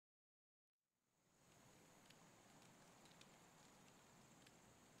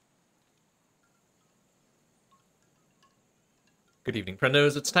Good evening,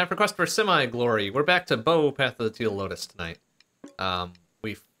 friendos. It's time for Quest for Semi-Glory. We're back to Bow, Path of the Teal Lotus tonight.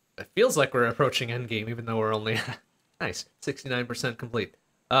 It feels like we're approaching endgame, even though we're only nice 69% complete.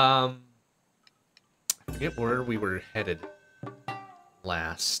 I forget where we were headed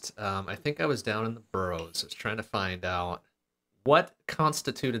last. I think I was down in the burrows. I was trying to find out what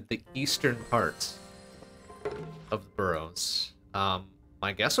constituted the eastern part of the burrows.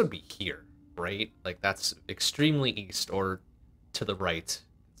 My guess would be here, right? Like that's extremely east or to the right,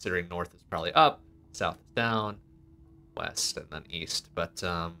 considering north is probably up, south is down, west, and then east. But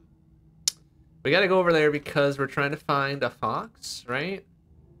we gotta go over there because we're trying to find a fox, right?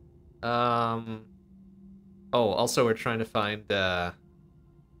 Oh, also we're trying to find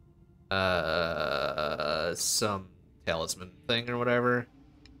some talisman thing or whatever.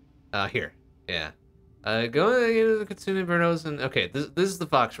 Here, yeah. Go into the Kitsune Burrows and okay, this is the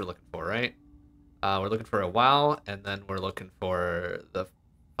fox we're looking for, right? We're looking for a wow, and then we're looking for the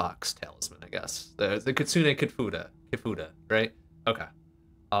fox talisman, I guess. The Kitsune Kifuda, right? Okay.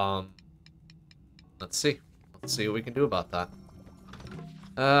 Let's see. Let's see what we can do about that.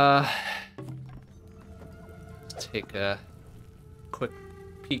 Take a quick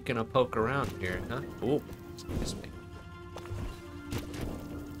peek and a poke around here, huh? Oh, excuse me.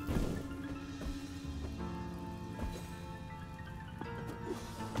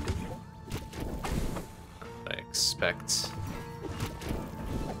 Expect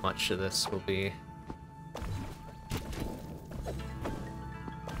much of this will be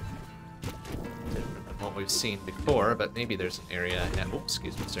different than what we've seen before, but maybe there's an area. Yeah, oh,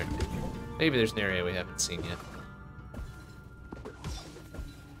 excuse me, sir. Maybe there's an area we haven't seen yet.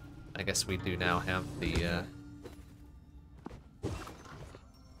 I guess we do now have the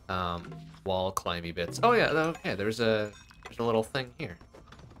wall climby bits. Oh yeah, okay. There's a little thing here.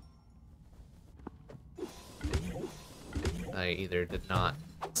 I either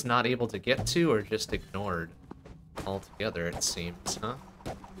it's not able to get to, or just ignored altogether, it seems, huh?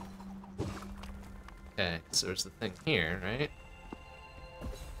 Okay, so there's the thing here, right?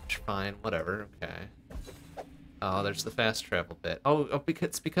 Which, fine, whatever, okay. Oh, there's the fast travel bit. Oh,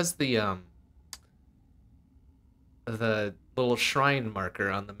 because the little shrine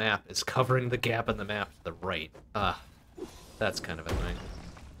marker on the map is covering the gap in the map to the right. That's kind of annoying.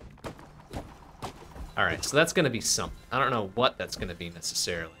 Alright, so that's gonna be something. I don't know what that's gonna be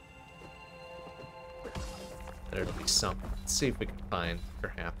necessarily. But it'll be something. Let's see if we can find,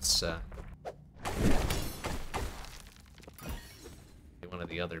 perhaps, one of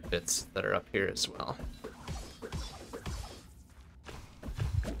the other bits that are up here as well.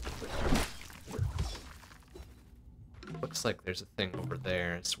 Looks like there's a thing over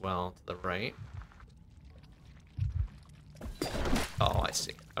there as well, to the right. Oh, I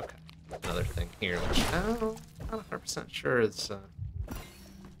see. Okay. Another thing here, which I'm not 100% sure is going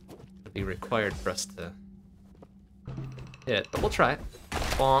to be required for us to hit, but we'll try it.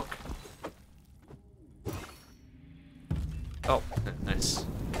 Bonk. Oh, nice.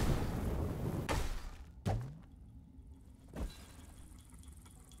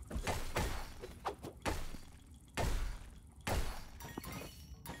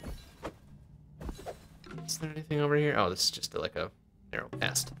 Is there anything over here? Oh, this is just like a narrow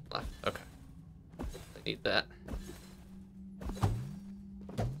pass to the left. Okay. I need that.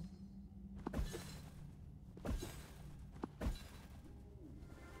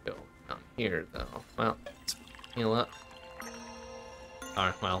 Go down here, though. Well, let's heal up.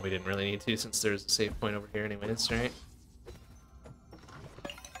 Alright, well, we didn't really need to since there's a save point over here anyways, right?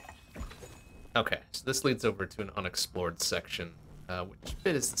 Okay, so this leads over to an unexplored section. Which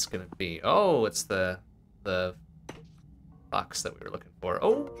bit is this gonna be? Oh, it's the box that we were looking for.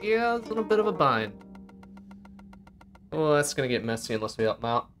 Oh, yeah, a little bit of a bind. Oh, that's gonna get messy unless we help him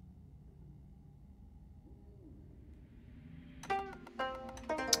out.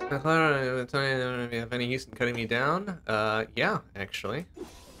 I thought I would tell you if you have any use in cutting me down. Yeah, actually.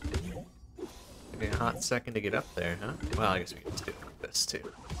 Give me a hot second to get up there, huh? Well, I guess we can just do it like this,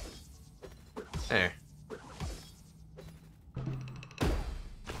 too. There.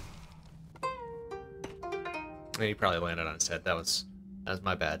 He probably landed on his head. That was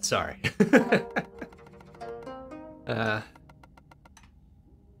my bad. Sorry. A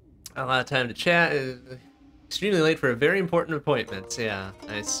lot of time to chat. Extremely late for a very important appointment. Yeah,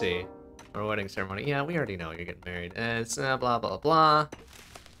 I see. Or wedding ceremony. Yeah, we already know you're getting married. And it's blah blah blah.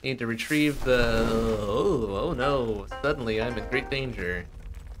 Need to retrieve the. Oh no! Suddenly I'm in great danger.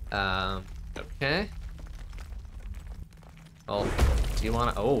 Okay. Well, do you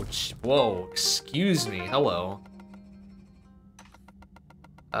want to? Oh, whoa! Excuse me. Hello.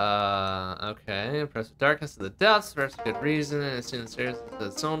 Okay. Impressive darkness of the depths, for good reason, and as soon as there's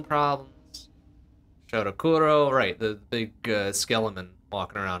its own problems. Shodokuro, right, the big skeleton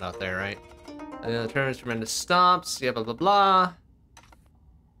walking around out there, right? Turns tremendous stomps, yeah, blah blah blah.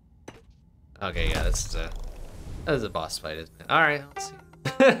 Okay, yeah, this is a boss fight, isn't it? Alright, let's see.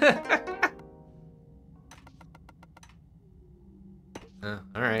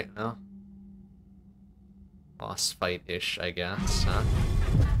 Alright, well. Boss fight-ish, I guess, huh?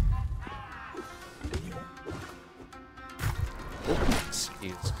 Oh,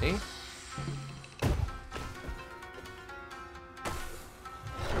 excuse me.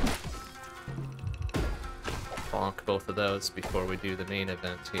 Bonk both of those before we do the main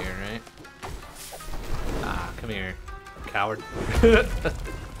event here, right? Ah, come here, coward.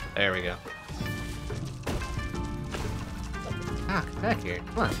 There we go. Ah, come back here,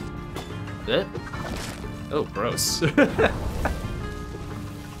 come on. Good. Oh, gross. Alright,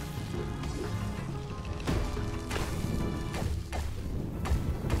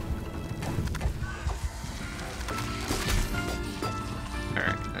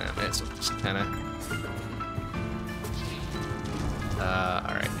 I may as well just kinda...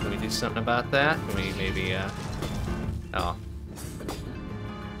 alright, can we do something about that? Can we maybe, oh.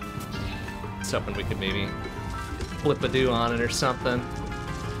 Something we could maybe flip-a-do on it or something.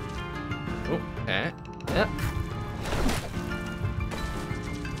 Oh, okay. Yep.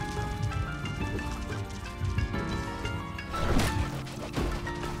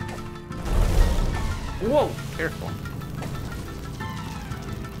 Whoa, careful.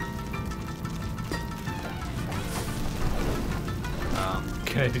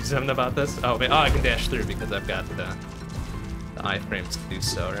 Can I do something about this? Oh, wait, I can dash through because I've got the iframes to do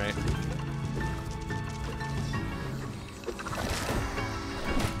so, right?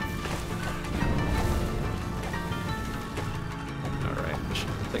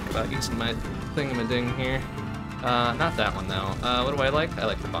 About using my thingamading here. Not that one though. What do I like? I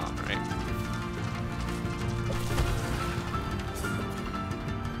like the bomb, right?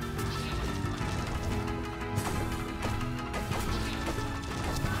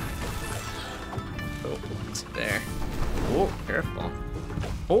 Oh, what's there? Oh, careful.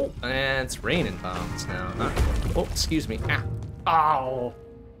 Oh, and it's raining bombs now. Huh? Oh, excuse me. Ah. Oh.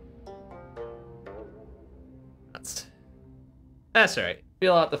 That's alright.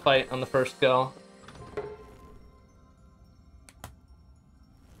 Feel out the fight on the first go.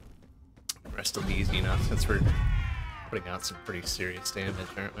 The rest will be easy enough since we're putting out some pretty serious damage,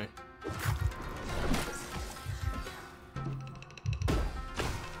 aren't we?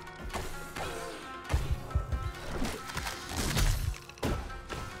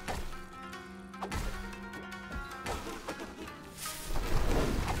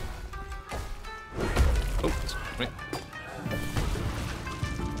 Oh, excuse me.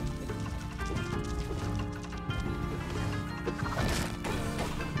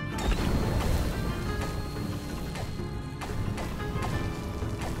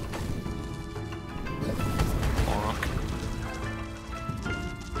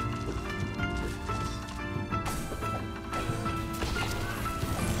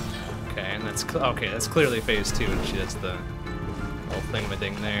 Okay, that's clearly phase 2, and she does the whole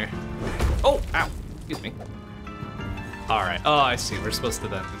thing-a-ding there. Oh, ow! Excuse me. Alright, oh, I see. We're supposed to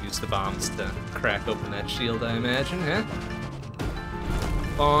then use the bombs to crack open that shield, I imagine, huh?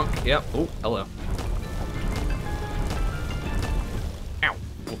 Bonk, yep. Oh, hello. Ow.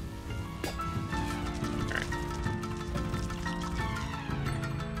 Oh. Alright.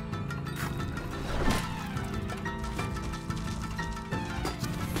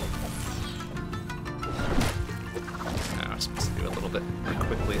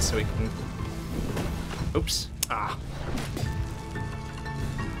 So we can... Oops. Ah.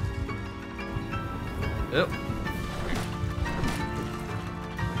 Yep.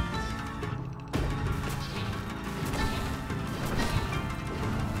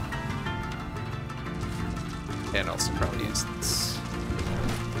 And also probably use this.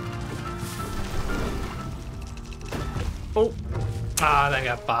 Oh! Ah, that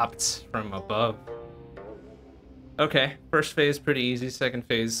got bopped from above. Okay, first phase pretty easy, second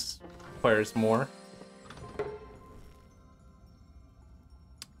phase requires more.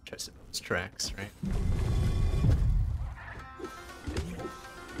 Which I suppose tracks, right?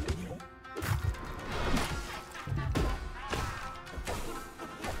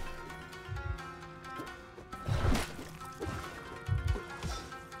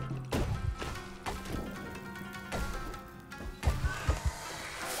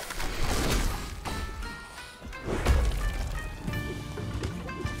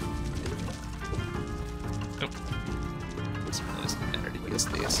 use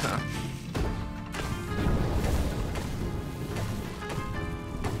these, huh?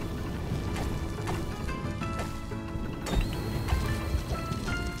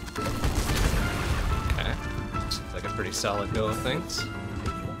 Okay. Seems like a pretty solid go of things.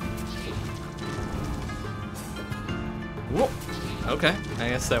 Whoa. Okay, I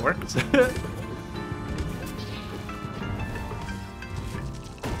guess that works.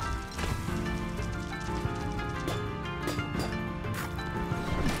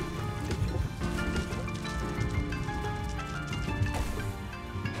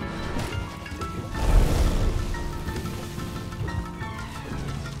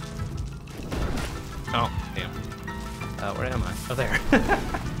 Oh, damn. Where am I? Oh, there.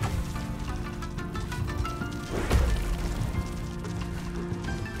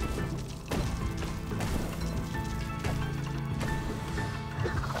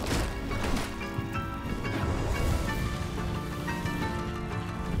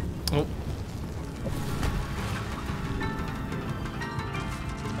 Oh.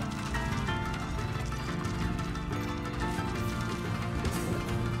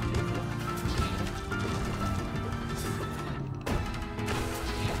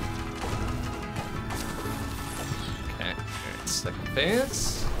 Okay, alright, second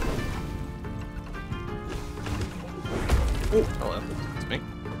phase. Oh, hello. It's me.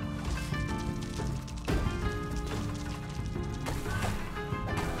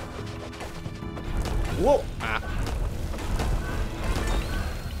 Whoa! Ah.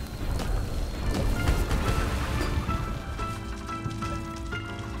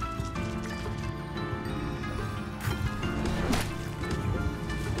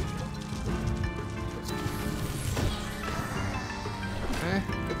 Okay.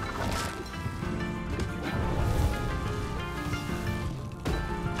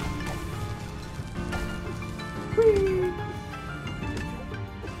 Whee!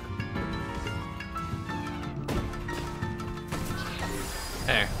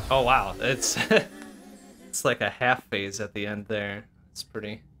 There. Oh wow, it's it's like a half phase at the end there. It's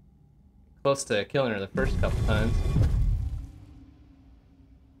pretty close to killing her the first couple times.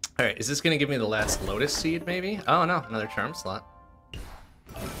 All right, is this gonna give me the last Lotus seed maybe? Oh no, another charm slot.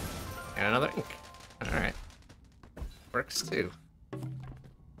 And another ink. All right, works too.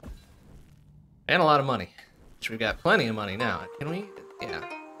 And a lot of money, which we got plenty of money now. Can we? Yeah,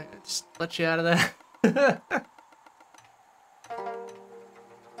 just let you out of that.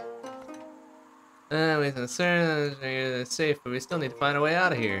 We're concerned it's safe, but we still need to find a way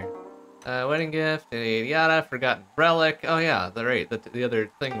out of here. Wedding gift, yada yada, forgotten relic. Oh yeah, the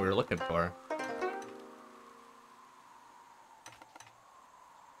other thing we were looking for.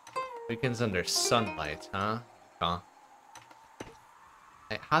 Weekends under sunlight, huh? Huh.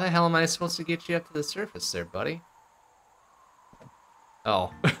 Hey, how the hell am I supposed to get you up to the surface there, buddy?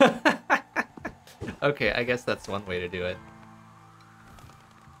 Oh. Okay, I guess that's one way to do it.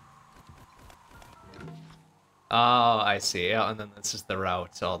 Oh, I see. Yeah, and then this is the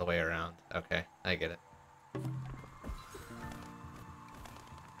route all the way around. Okay, I get it.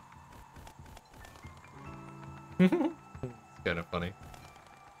 It's kind of funny.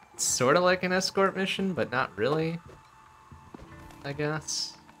 It's sort of like an escort mission, but not really, I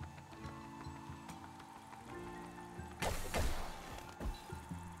guess.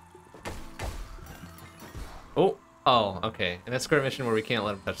 Oh, oh, okay. An escort mission where we can't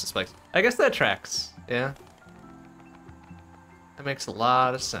let him touch the spikes. I guess that tracks, yeah. That makes a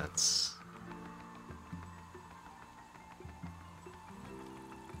lot of sense.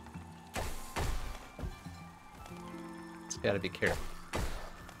 Just gotta be careful.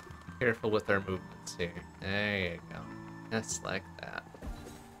 Careful with our movements here. There you go. Just like that.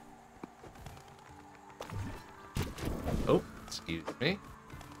 Oh, excuse me.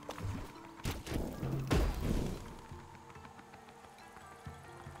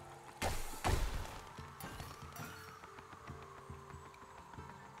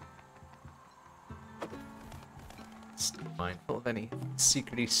 Stay mindful of any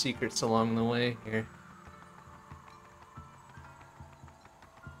secrety secrets along the way here.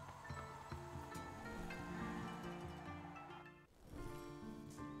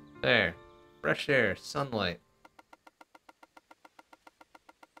 There. Fresh air, sunlight.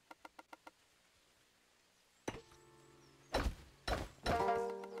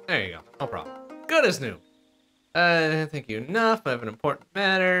 There you go. No problem. Good as new. Thank you enough. I have an important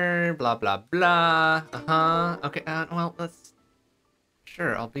matter. Blah, blah, blah. Uh-huh. Okay, well, let's...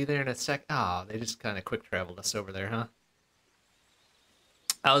 Sure, I'll be there in a sec. Oh, they just kind of quick traveled us over there, huh?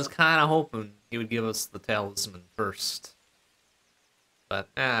 I was kind of hoping he would give us the talisman first. But,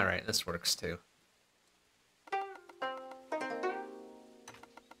 alright, this works too.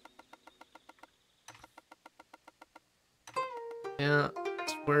 Yeah,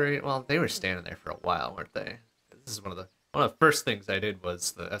 just worried. Well, they were standing there for a while, weren't they? This is one of the first things I did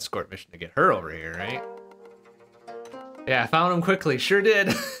was the escort mission to get her over here, right? Yeah, I found him quickly. Sure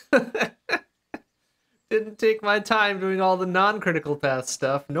did. Didn't take my time doing all the non-critical path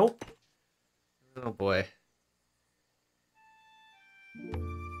stuff. Nope. Oh boy.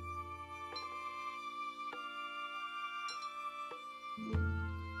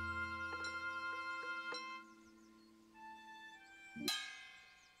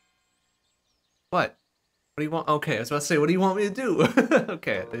 What? What do you want? Okay, I was about to say, what do you want me to do?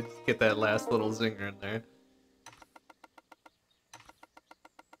 Okay, let's get that last little zinger in there.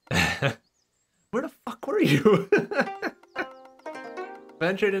 Where the fuck were you?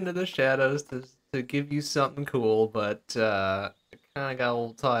 Ventured into the shadows to give you something cool, but it kind of got a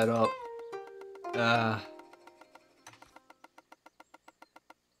little tied up.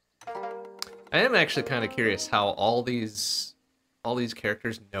 I am actually kind of curious how all these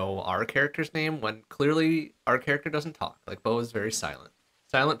characters know our character's name when clearly our character doesn't talk. Like, Bo is very silent.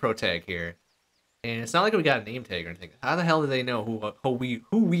 Silent pro tag here. And it's not like we got a name tag or anything. How the hell do they know who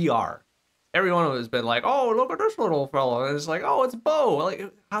we are? Every one of us has been like, oh, look at this little fellow. And it's like, oh, it's Bo.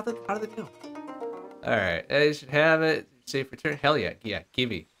 Like, how did they know? Alright, I should have it. Safe return. Hell yeah. Yeah,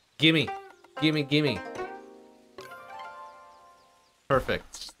 gimme. Gimme. Gimme, gimme.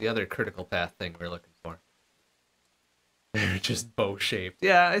 Perfect. The other critical path thing we're looking for. They're just bow-shaped.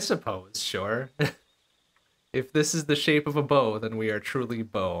 Yeah, I suppose, sure. If this is the shape of a bow, then we are truly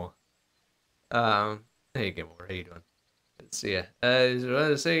bow. Hey, Game Over, how you doing? Let's see ya. What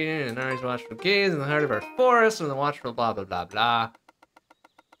to say here? And Ari's watchful gaze in the heart of our forest, and the watchful blah blah blah blah.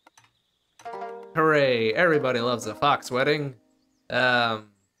 Hooray! Everybody loves a fox wedding.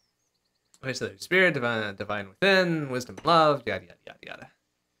 Ways of the spirit, divine within, wisdom, love, yada yada yada yada.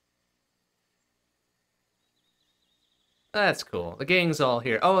 That's cool. The gang's all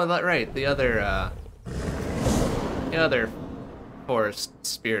here. Oh, right. The other forest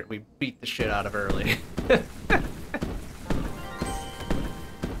spirit we beat the shit out of early.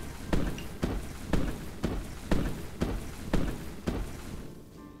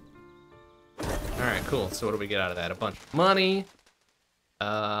 Alright, cool. So what do we get out of that? A bunch of money.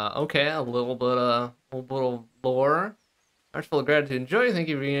 Okay, a little bit of lore. Hearts full of gratitude and joy. Thank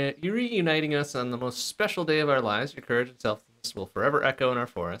you for reuniting us on the most special day of our lives. Your courage and selflessness will forever echo in our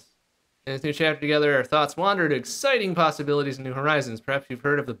forest. In this new chapter together, our thoughts wander to exciting possibilities and new horizons. Perhaps you've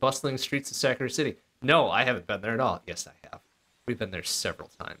heard of the bustling streets of Sakura City. No, I haven't been there at all. Yes, I have. We've been there several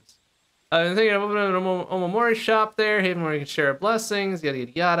times. I'm thinking of opening an Omamori shop there, haven where you can share our blessings, yada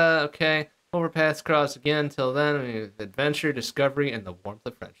yada yada. Okay. Overpaths cross again. Till then, adventure, discovery, and the warmth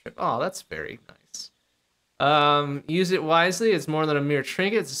of friendship. Oh, that's very nice. Use it wisely. It's more than a mere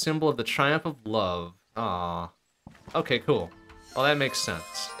trinket. It's a symbol of the triumph of love. Aw. Okay, cool. Well, that makes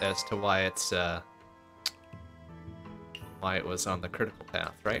sense as to why it's, why it was on the critical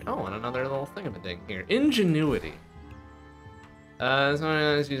path, right? Oh, and another little thing here. Ingenuity.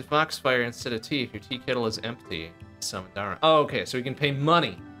 Sometimes use Foxfire instead of tea if your tea kettle is empty. Summon Dharma. Oh, okay, so we can pay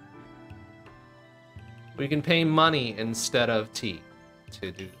money. We can pay money instead of tea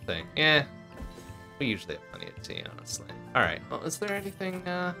to do the thing. Yeah, we usually have plenty of tea, honestly. All right, well, is there anything,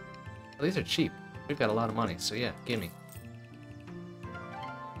 well, these are cheap. We've got a lot of money, so yeah, gimme.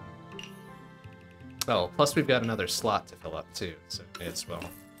 Oh, plus we've got another slot to fill up too, so may as well.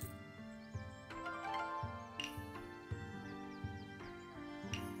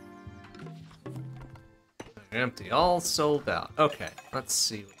 Empty, all sold out. Okay, let's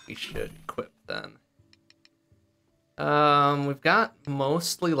see what we should equip then. We've got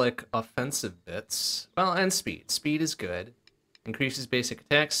mostly, like, offensive bits. Well, and speed. Speed is good. Increases basic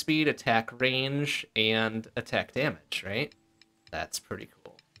attack speed, attack range, and attack damage, right? That's pretty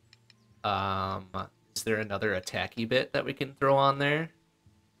cool. Is there another attacky bit that we can throw on there?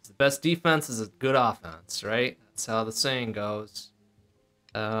 The best defense is a good offense, right? That's how the saying goes.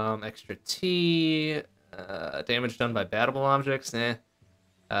 Extra T, damage done by battleable objects, nah.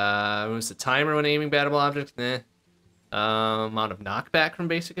 Moves the timer when aiming battleable objects, nah. Amount of knockback from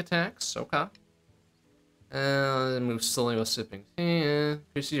basic attacks, okay. Move slowly while sipping.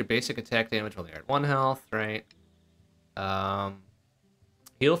 Increases your basic attack damage while you're at 1 health, right?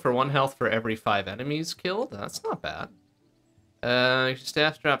 Heal for 1 health for every 5 enemies killed. That's not bad. Your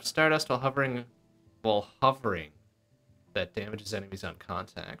staff drops stardust while hovering. That damages enemies on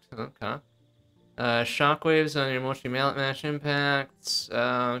contact. Okay. Shockwaves on your emotionally mallet mash impacts.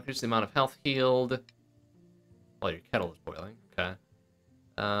 Increase the amount of health healed while your kettle is boiling. Okay.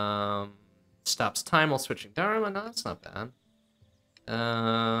 Stops time while switching Dharma. No, that's not bad.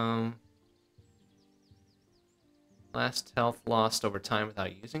 Last health lost over time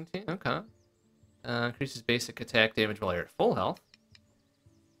without using T. Okay. Increases basic attack damage while you're at full health.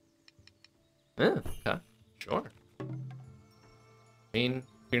 Yeah, okay. Sure. I mean,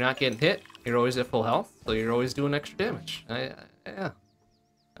 if you're not getting hit, you're always at full health, so you're always doing extra damage. Yeah,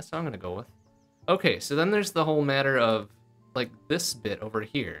 that's what I'm gonna go with. Okay, so then there's the whole matter of, like, this bit over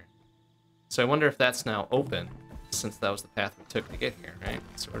here. So I wonder if that's now open, since that was the path we took to get here, right?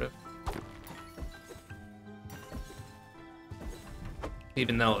 Sort of.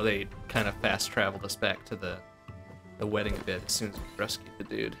 Even though they kind of fast-traveled us back to the wedding bit as soon as we rescued the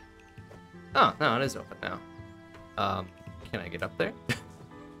dude. Oh, no, it is open now. Can I get up there?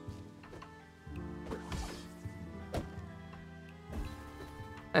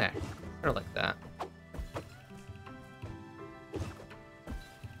 Hey, or like that.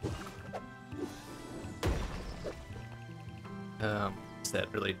 Does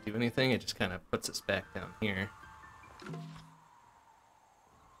that really do anything? It just kind of puts us back down here.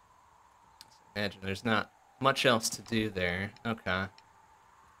 Imagine there's not much else to do there. Okay.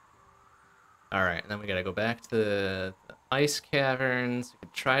 Alright, and then we gotta go back to the ice caverns. We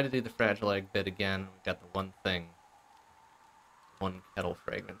could try to do the fragile egg bit again. We got the one thing. One kettle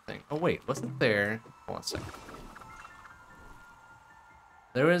fragment thing. Oh wait, wasn't there... Hold on a second.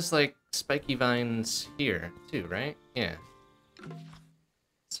 There was, like, spiky vines here, too, right? Yeah.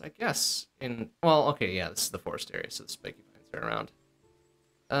 So I guess in... Well, okay, yeah, this is the forest area, so the spiky vines are around.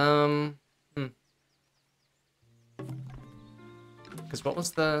 Because what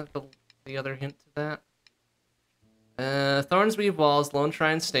was the other hint to that? Thorns weave walls, lone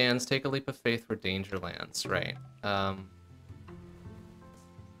shrine stands, take a leap of faith where danger lands. Right.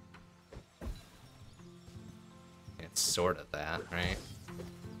 It's sort of that, right?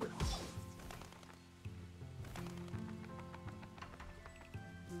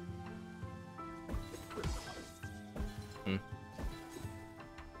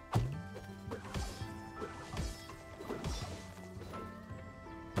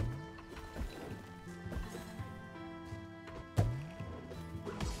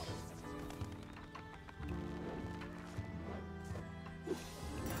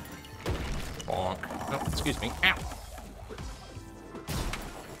 Oh, excuse me. Ow!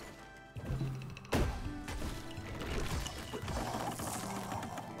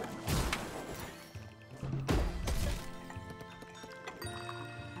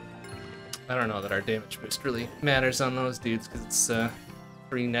 I don't know that our damage boost really matters on those dudes, because it's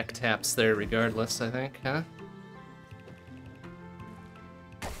 3 neck taps there regardless, I think, huh?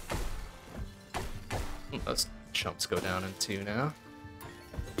 Those chumps go down in 2 now.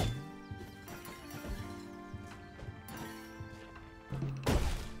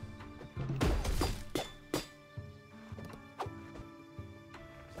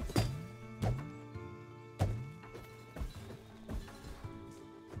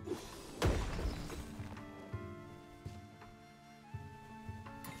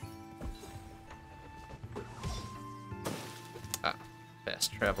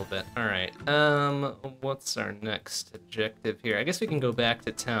 Travel bit. Alright, what's our next objective here? I guess we can go back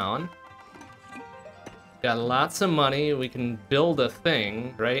to town. Got lots of money, we can build a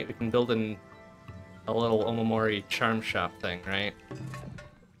thing, right? We can build a little Omamori charm shop thing, right?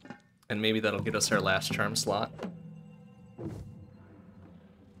 And maybe that'll get us our last charm slot.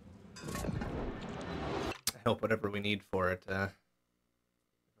 I hope whatever we need for it, we've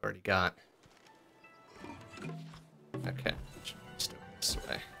already got. Okay. This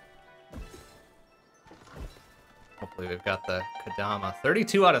way. Hopefully we've got the Kadama.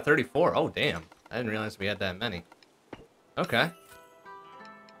 32 out of 34. Oh, damn. I didn't realize we had that many. Okay.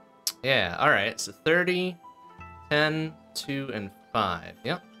 Yeah, alright. So 30, 10, 2, and 5.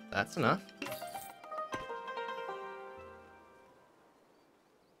 Yep, that's enough.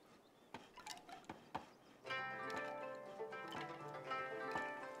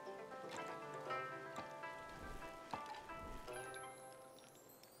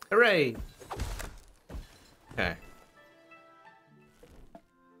 Hooray! Okay.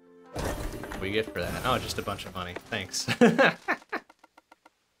 What do we get for that? Oh, just a bunch of money. Thanks.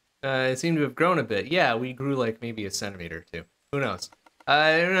 It seemed to have grown a bit. Yeah, we grew like maybe a centimeter or 2. Who knows?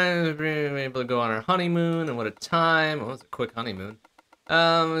 We've been able to go on our honeymoon, and what a time. Oh, it was a quick honeymoon. It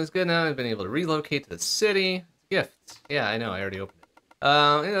was good now. We've been able to relocate to the city. Gifts. Yeah, I know. I already opened it.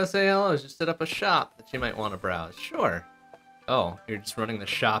 You know, say hello. Just set up a shop that you might want to browse. Sure. Oh, you're just running the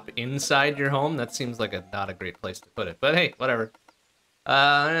shop inside your home? That seems like not a great place to put it. But hey, whatever.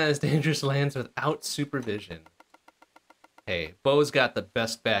 It's dangerous lands without supervision. Hey, Bo's got the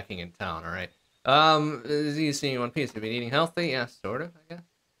best backing in town, alright? Is he seeing One Piece? Have you been eating healthy? Yeah, sort of, I guess.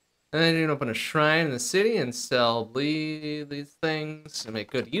 And then you can open a shrine in the city and sell these things and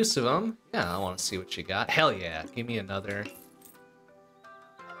make good use of them. Yeah, I want to see what you got. Hell yeah, give me another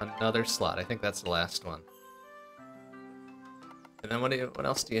slot. I think that's the last one. And then what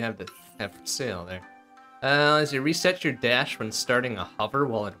else do you have to have for sale there? As you reset your dash when starting a hover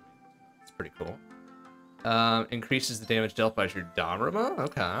while in... That's pretty cool. Increases the damage dealt by your Dharma.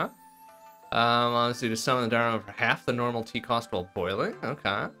 Okay. Allows you to summon the Dharma for half the normal tea cost while boiling.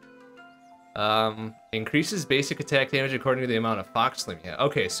 Okay. Increases basic attack damage according to the amount of fox slim you have.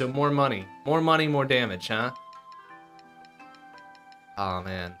 Okay, so more money. More money, more damage, huh? Oh,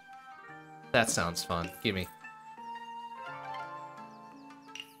 man. That sounds fun. Gimme.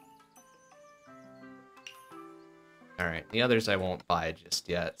 Alright, the others I won't buy just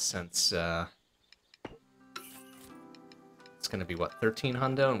yet, since, it's gonna be, what, 13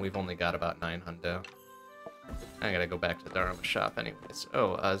 hundo? And we've only got about 9 hundo. I gotta go back to the Dharma shop anyways.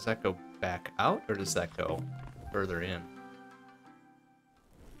 Oh, does that go back out, or does that go further in?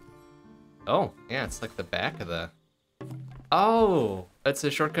 Oh, yeah, it's like the back of the... Oh! It's a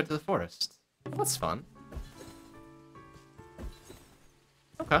shortcut to the forest. That's fun.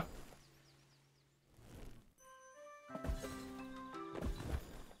 Okay.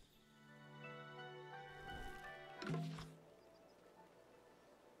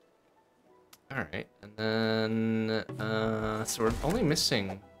 Alright, and then, so we're only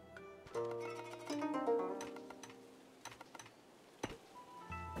missing...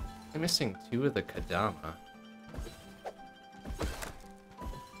 I'm missing 2 of the Kadama.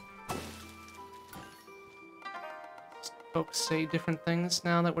 Folks say different things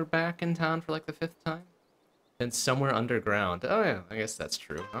now that we're back in town for like the 5th time? And somewhere underground. Oh yeah, I guess that's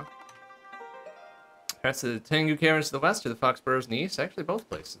true, huh? Perhaps the Tengu Caverns to the west or the Fox Burrows in the east? Actually, both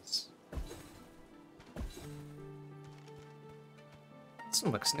places. This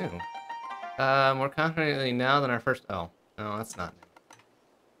one looks new. More confidently now than our first... Oh, no, that's not new.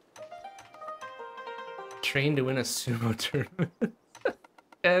 Train to win a sumo tournament.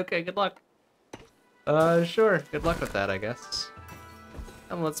 Okay, good luck. Sure. Good luck with that, I guess.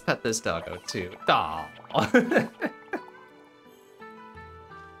 And let's pet this doggo, too. Aw.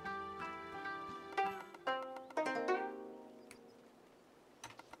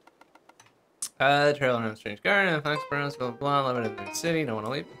 Trail around Strange Garden, Fox Burrows, blah, blah, blah, limited in the city, don't want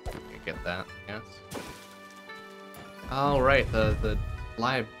to leave. You get that, yes. Oh, right, the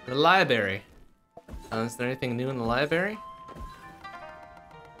library. Is there anything new in the library?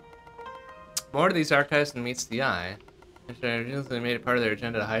 More to these archives than meets the eye. They made it part of their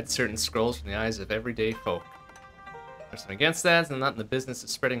agenda to hide certain scrolls from the eyes of everyday folk. There's something against that, so I'm not in the business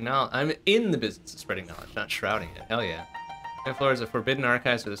of spreading knowledge. I'm in the business of spreading knowledge, not shrouding it. Hell yeah. The floor is a forbidden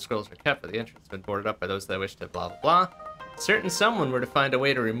archives where the scrolls are kept, but the entrance has been boarded up by those that wish to blah blah blah. Certain someone were to find a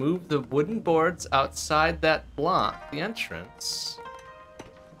way to remove the wooden boards outside that block the entrance.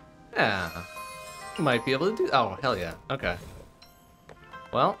 Yeah. Might be able to do... Oh, hell yeah. Okay.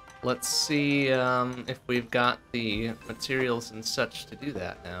 Well, let's see if we've got the materials and such to do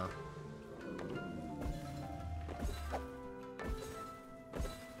that now.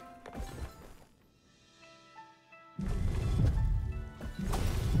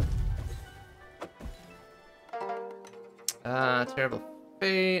 Terrible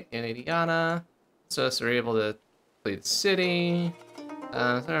Fate and Adiana. So we're able to play the city.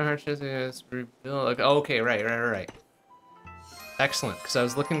 Okay, right. Excellent, because I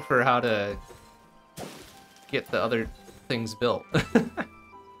was looking for how to get the other things built.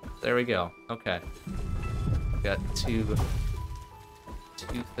 There we go. Okay. Got two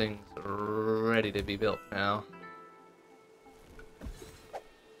things ready to be built now.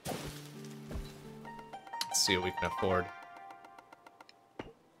 Let's see what we can afford.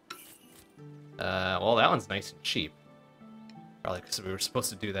 Well, that one's nice and cheap. Probably because we were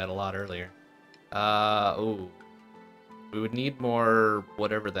supposed to do that a lot earlier. Ooh. We would need more,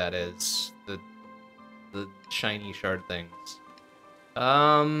 whatever that is. The shiny shard things.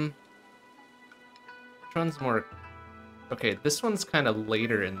 Which one's more... Okay, this one's kind of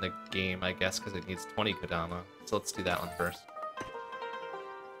later in the game, I guess, because it needs 20 Kodama. So let's do that one first.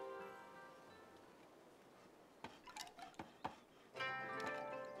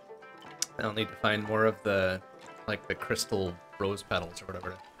 I'll need to find more of the, like, the crystal rose petals or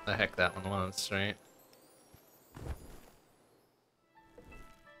whatever the heck that one was, right?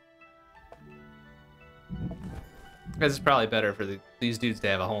 This is probably better for these dudes to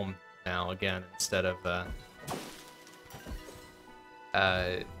have a home now, again, instead of,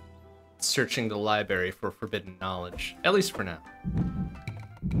 searching the library for forbidden knowledge. At least for now.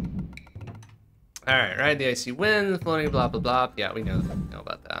 Alright, ride the icy wind, floating, blah, blah, blah. Yeah, we know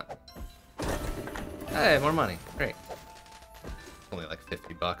about that. Hey, more money. Great. Only like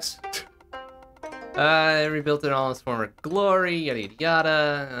 50 bucks. I rebuilt it all in its former glory, yada yada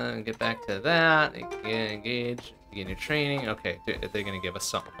yada. Get back to that. Engage. Begin your training. Okay, are they gonna give us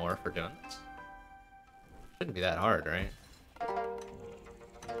something more for doing this? Shouldn't be that hard, right?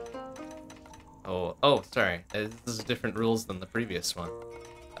 Oh, sorry. This is different rules than the previous one.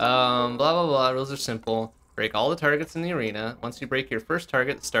 Blah blah blah. Rules are simple. Break all the targets in the arena. Once you break your first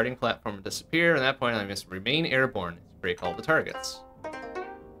target, the starting platform will disappear. At that point, I must remain airborne. Break all the targets.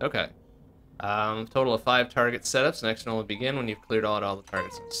 Okay. Total of 5 target setups. The next one will begin when you've cleared all the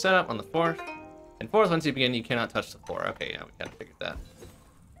targets in the setup on the 4th. And 4th, once you begin, you cannot touch the floor. Okay, yeah, we kind of figured that.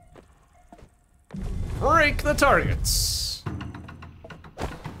 Break the targets!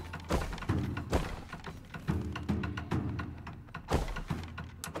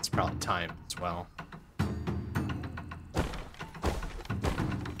 It's probably timed as well.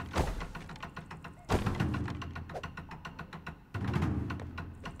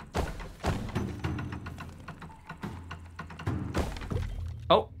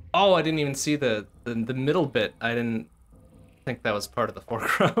 Oh, I didn't even see the middle bit. I didn't think that was part of the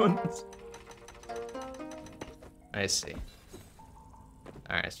foreground. I see.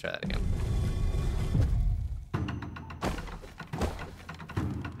 Alright, let's try that again.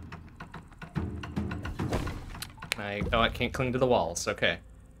 I can't cling to the walls. Okay.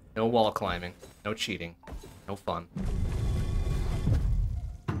 No wall climbing. No cheating. No fun.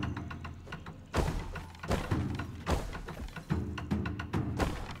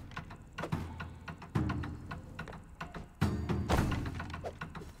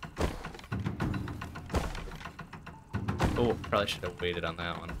 Oh, probably should have waited on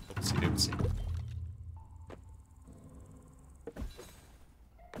that one. Oopsie doopsie.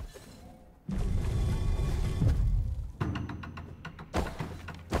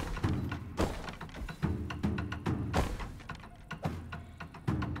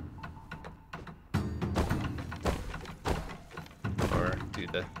 Or do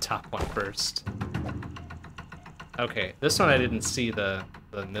the top one first. Okay, this one I didn't see the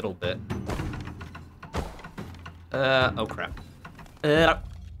middle bit. Oh crap. Oh.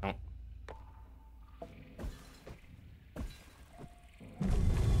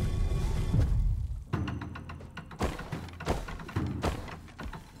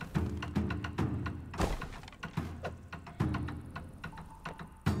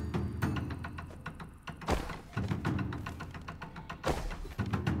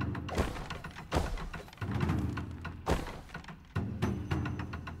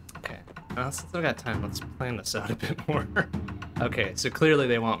 Since I've got time, let's plan this out a bit more. Okay, so clearly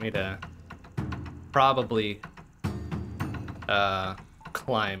they want me to probably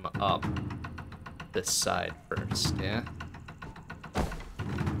climb up this side first, yeah?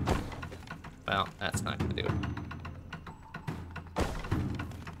 Well, that's not gonna do it.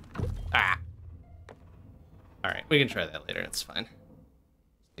 Ah! Alright, we can try that later, it's fine.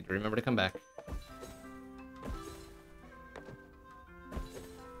 Need to remember to come back.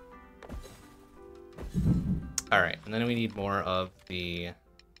 Alright, and then we need more of the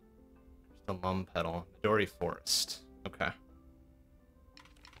mum petal. Midori Forest. Okay.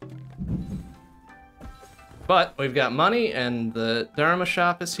 But we've got money, and the Dharma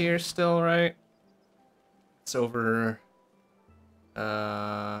shop is here still, right? It's over...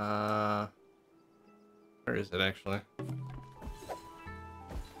 where is it, actually?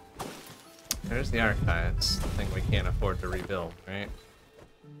 There's the archives. The thing we can't afford to rebuild, right?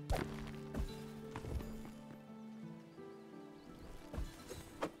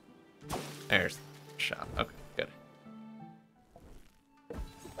 There's the shop. Okay, good.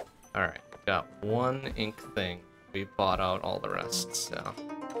 Alright, got one ink thing. We bought out all the rest, so.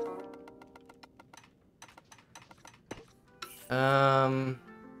 Oh,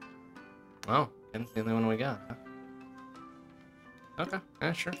 that's the only one we got, huh? Okay,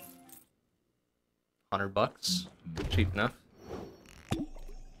 yeah, sure. $100. Cheap enough.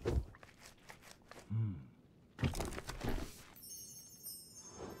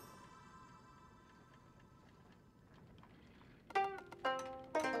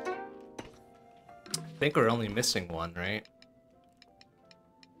 I think we're only missing one, right?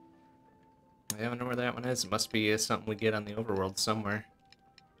 I don't know where that one is. It must be something we get on the overworld somewhere.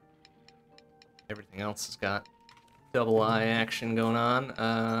 Everything else has got double eye action going on.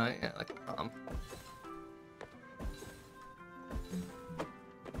 Yeah, like a bomb.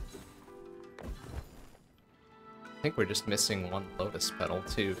 I think we're just missing one Lotus Petal,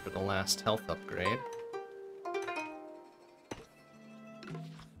 too, for the last health upgrade.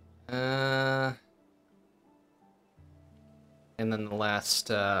 And then the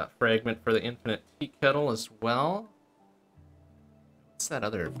last fragment for the infinite tea kettle as well. What's that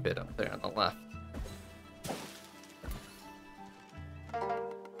other bit up there on the left?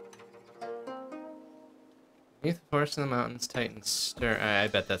 Beneath the forest in the mountains, Titan Stair. I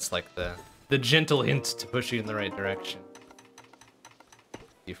bet that's like the gentle hint to push you in the right direction.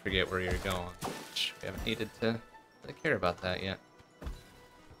 You forget where you're going, which we haven't needed to really care about that yet.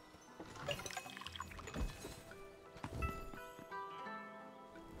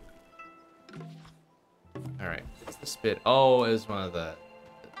 Alright, what's this bit? Oh, it was one of the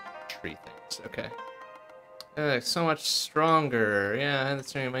tree things. Okay. So much stronger. Yeah,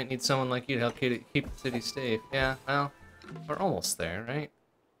 that's right. You might need someone like you to help keep the city safe. Yeah, well, we're almost there, right?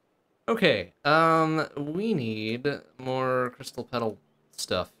 Okay, we need more crystal petal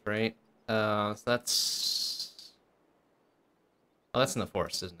stuff, right? So that's... Oh, that's in the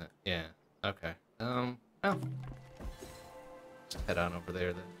forest, isn't it? Yeah, okay. Oh. Just head on over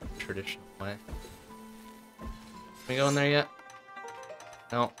there the traditional way. Can we go in there yet?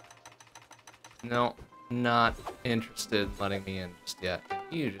 No. No, not interested in letting me in just yet.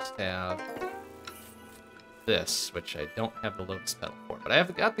 You just have this, which I don't have the Lotus Petal for, but I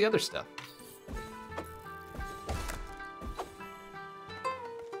have got the other stuff.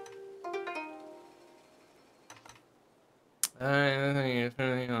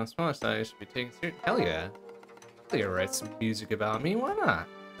 On the smaller side, I should be taking serious. Hell yeah. Hell yeah, write some music about me, why not?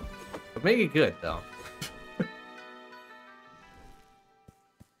 But make it good, though.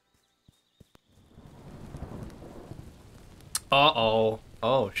 Uh-oh.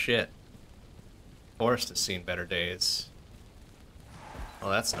 Oh, shit. Forest has seen better days.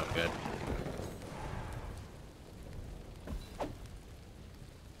 Well, that's no good.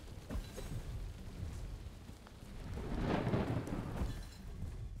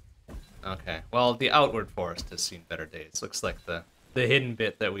 Okay, well, the outward forest has seen better days. Looks like the hidden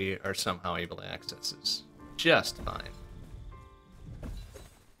bit that we are somehow able to access is just fine.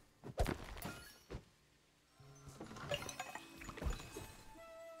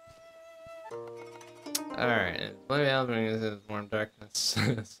 Alright, maybe I'll bring this warm darkness.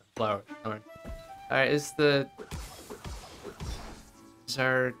 Flower thorn. Alright, is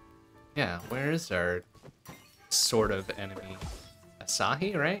our... Yeah, where is our sort of enemy?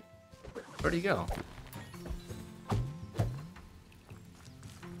 Asahi, right? Where'd he go?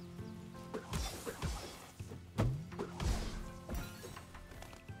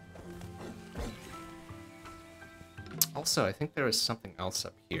 Also, I think there was something else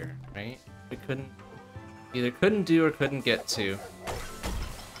up here, right? We either couldn't do or couldn't get to.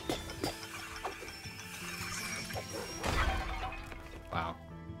 Wow.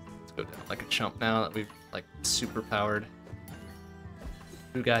 Let's go down like a chump now that we've, like, super powered.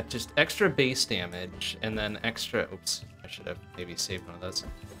 We've got just extra base damage, and then extra... Oops, I should have maybe saved one of those.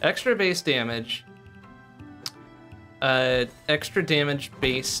 Extra base damage. Extra damage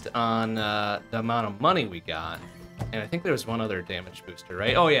based on the amount of money we got. And I think there was one other damage booster,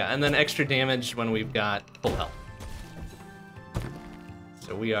 right? Oh yeah, and then extra damage when we've got full health.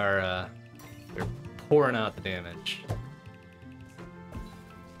 So we are, we're pouring out the damage.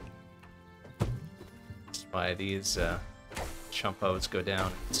 That's why these, chumpos go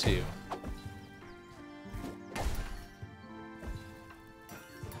down in 2.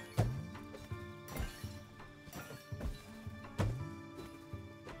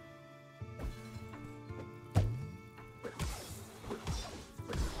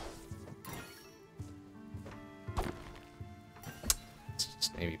 Let's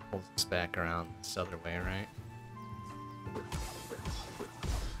just maybe pull this back around this other way, right?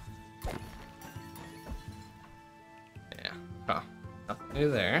 Oh, nothing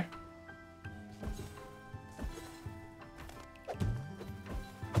new there.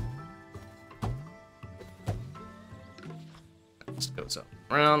 Just goes up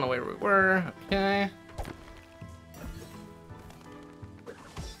around the way we were. Okay.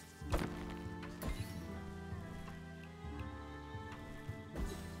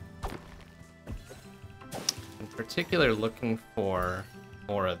 In particular, looking for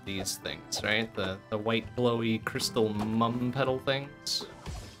more of these things, right? The white glowy crystal mum petal things.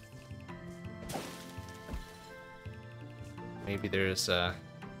 Maybe there's a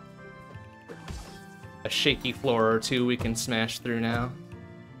shaky floor or two we can smash through now.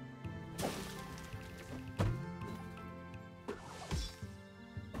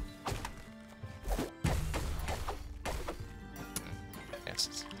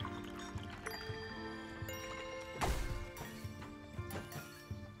 Yes.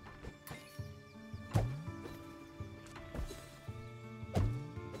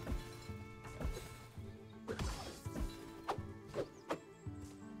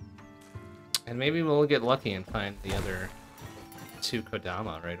 And maybe we'll get lucky and find the other 2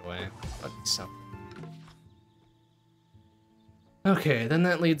 Kodama right away. That'd be something. Okay, then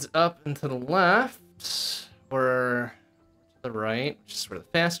that leads up and to the left. Or to the right, which is where the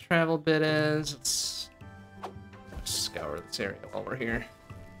fast travel bit is. Let's scour this area while we're here.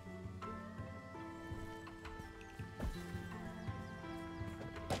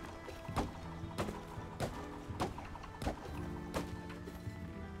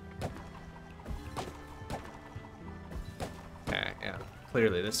 Okay, yeah.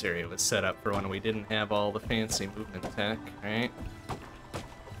 Clearly this area was set up for when we didn't have all the fancy movement tech, right?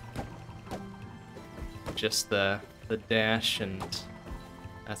 Just the dash, and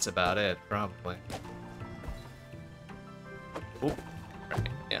that's about it, probably. Oop. Right,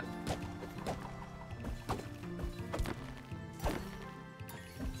 yeah.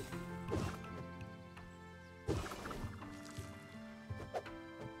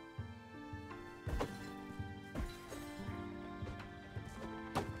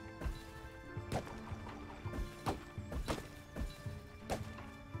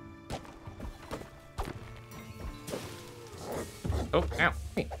 Oh, ow.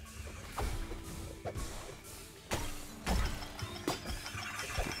 Hey.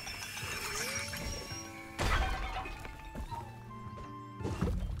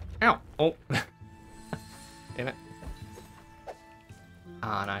 Ow. Oh. Damn it.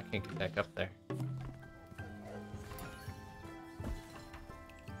 Ah, no, I can't get back up there.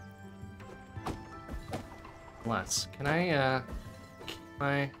 Plus, can I, keep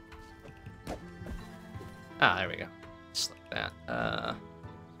my... Ah, there we go. Just like that.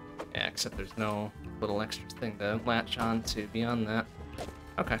 Yeah, except there's no little extra thing to latch on to beyond that.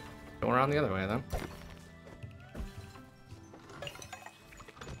 Okay, go around the other way then.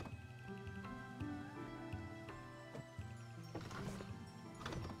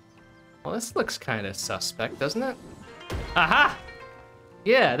 Well, this looks kind of suspect, doesn't it? Aha!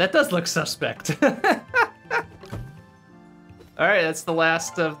 Yeah, that does look suspect. Alright, that's the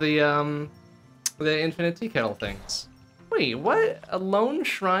last of the infinite tea kettle things. Wait, what? A lone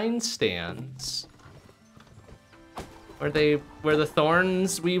shrine stands where the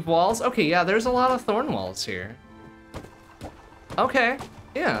thorns weave walls? Okay, yeah, there's a lot of thorn walls here. Okay,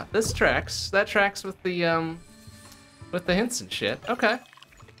 yeah, this tracks. That tracks with the hints and shit. Okay.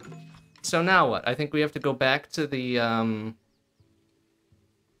 So now what? I think we have to go back to the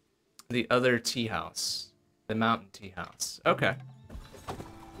other tea house. The mountain tea house. Okay.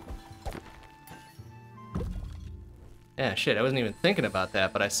 Yeah, shit, I wasn't even thinking about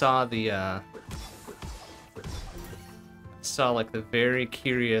that, but I saw the, like, the very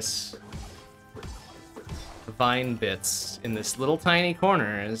curious vine bits in this little tiny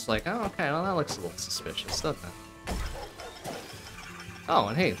corner, and it's like, oh, okay, well, that looks a little suspicious, doesn't it? Oh,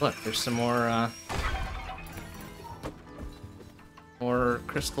 and hey, look, there's some more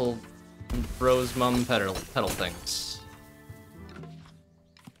crystal rose mum petal things.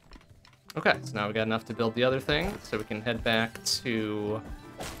 Okay, so now we got enough to build the other thing, so we can head back to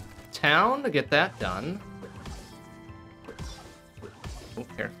town to get that done. Oh,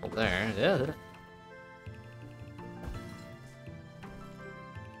 careful there. Yeah.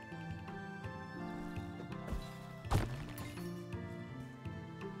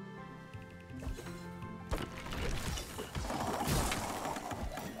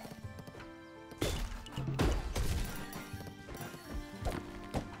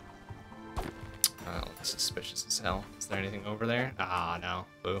 Suspicious as hell. Is there anything over there? Ah, no.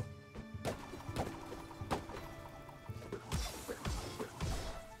 Boo.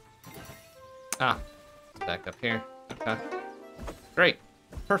 Ah, it's back up here. Okay. Great.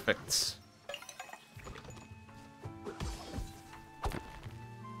 Perfect.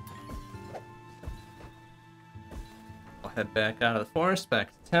 I'll head back out of the forest, back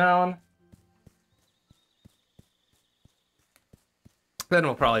to town. Then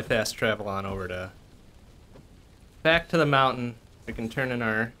we'll probably fast travel on over to back to the mountain. We can turn in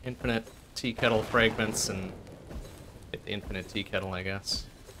our infinite tea kettle fragments and get the infinite tea kettle, I guess.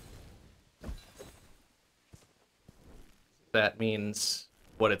 That means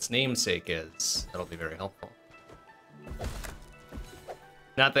what its namesake is. That'll be very helpful.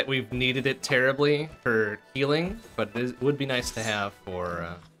 Not that we've needed it terribly for healing, but it would be nice to have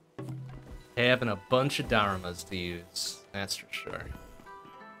for having a bunch of dharmas to use. That's for sure.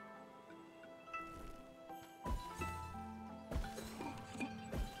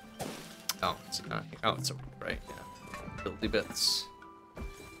 Oh, it's not here. Oh, it's over here, right? Yeah. Buildy bits.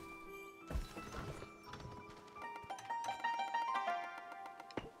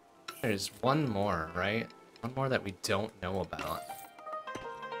 There's one more, right? One more that we don't know about.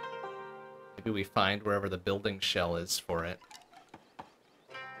 Maybe we find wherever the building shell is for it.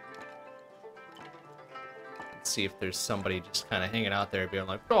 Let's see if there's somebody just kind of hanging out there being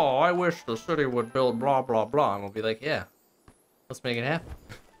like, oh, I wish the city would build blah, blah, blah. And we'll be like, yeah, let's make it happen.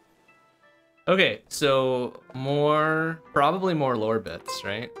 Okay, so probably more lore bits,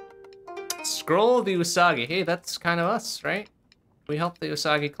 right? Scroll of the Usagi. Hey, that's kind of us, right? We helped the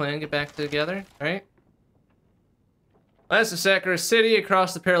Usagi clan get back together, right? West of Sakura City,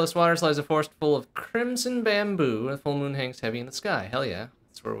 across the perilous waters, lies a forest full of crimson bamboo. The full moon hangs heavy in the sky. Hell yeah,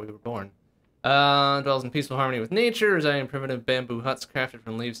 that's where we were born. Dwells in peaceful harmony with nature, residing in primitive bamboo huts crafted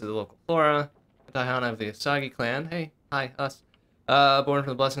from leaves of the local flora. The Taihana of the Usagi clan. Hey, hi, us. Born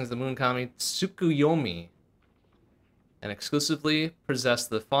from the blessings of the moon kami Tsukuyomi. And exclusively possess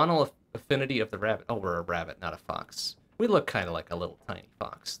the faunal affinity of the rabbit. Oh, we're a rabbit, not a fox. We look kind of like a little tiny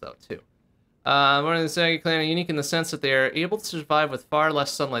fox, though, too. One of the Usagi clan are unique in the sense that they are able to survive with far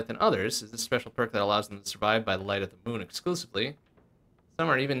less sunlight than others. It's a special perk that allows them to survive by the light of the moon exclusively. Some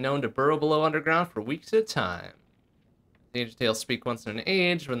are even known to burrow below underground for weeks at a time. The Age of Tales speak once in an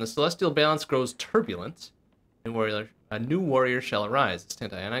age. When the celestial balance grows turbulent, a new warrior shall arise. It's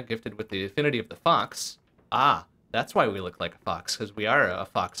Tantayana, gifted with the affinity of the fox. Ah, that's why we look like a fox, because we are a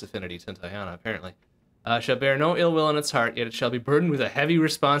fox affinity Tantayana, apparently. Shall bear no ill will in its heart, yet it shall be burdened with a heavy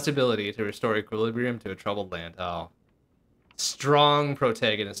responsibility to restore equilibrium to a troubled land. Oh. Strong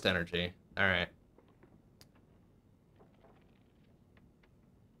protagonist energy. Alright.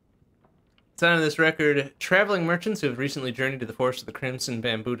 Sign of this record, traveling merchants who have recently journeyed to the forest of the Crimson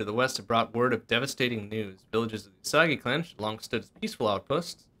Bamboo to the west have brought word of devastating news. Villages of the Usagi clan, which long stood as peaceful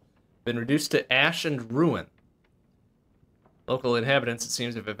outposts, have been reduced to ash and ruin. Local inhabitants, it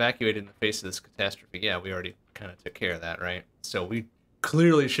seems, have evacuated in the face of this catastrophe. Yeah, we already kind of took care of that, right? So we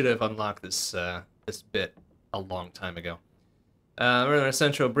clearly should have unlocked this this bit a long time ago. We're on a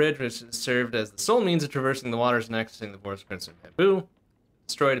central bridge, which served as the sole means of traversing the waters and accessing the forest of Crimson Bamboo.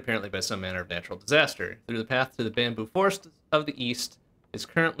 Destroyed apparently by some manner of natural disaster. Through the path to the bamboo forest of the east is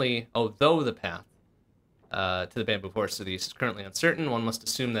currently, although the path to the bamboo forest of the east is currently uncertain, one must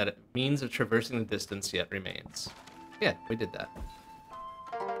assume that a means of traversing the distance yet remains. Yeah, we did that.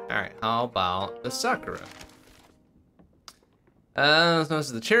 Alright, how about the Sakura? Known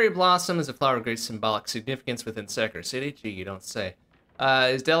as the cherry blossom is a flower of great symbolic significance within Sakura City. Gee, you don't say.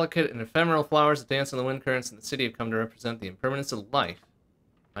 Is delicate and ephemeral flowers that dance on the wind currents in the city have come to represent the impermanence of life.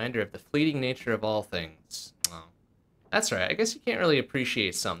 Reminder of the fleeting nature of all things. Oh. That's right. I guess you can't really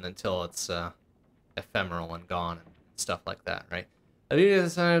appreciate something until it's ephemeral and gone and stuff like that, right? A beauty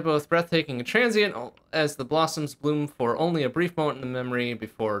that is both breathtaking and transient, as the blossoms bloom for only a brief moment in the memory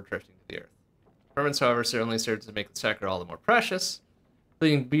before drifting to the earth. Permanence, however, certainly serves to make the sakura all the more precious. The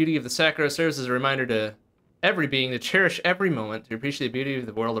fleeting beauty of the sakura serves as a reminder to every being to cherish every moment, to appreciate the beauty of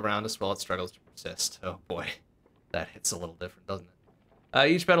the world around us while it struggles to persist. Oh boy, that hits a little different, doesn't it?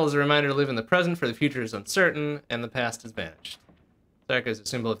 Each petal is a reminder to live in the present, for the future is uncertain, and the past has vanished. Sakura is a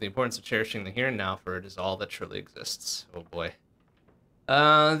symbol of the importance of cherishing the here and now, for it is all that truly exists. Oh boy.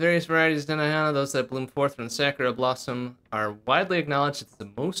 Various varieties of Denahana, those that bloom forth from the sakura blossom, are widely acknowledged as the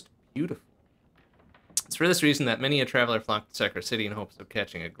most beautiful. It's for this reason that many a traveler flock to Sakura City in hopes of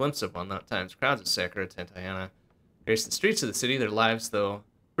catching a glimpse of one. Not times crowds of sakura Tantayana grace the streets of the city. Their lives, though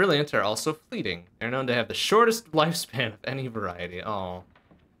brilliant, are also fleeting. They're known to have the shortest lifespan of any variety. Oh.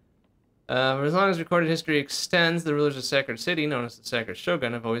 For as long as recorded history extends, the rulers of Sakura City, known as the Sakura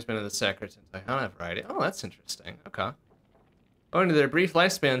Shogun, have always been of the Sakura Tantayana variety. Oh, that's interesting. Okay. Owing to their brief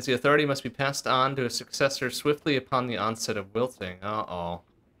lifespans, the authority must be passed on to a successor swiftly upon the onset of wilting. Uh-oh.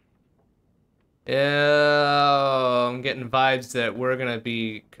 Yeah, I'm getting vibes that we're gonna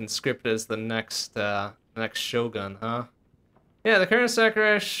be conscripted as the next shogun, huh? Yeah, the current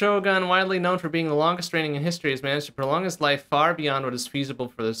Sakura Shogun, widely known for being the longest reigning in history, has managed to prolong his life far beyond what is feasible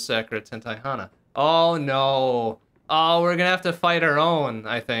for the Sakura Tantayana. Oh no. Oh, we're gonna have to fight our own,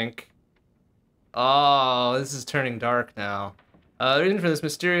 I think. Oh, this is turning dark now. The reason for this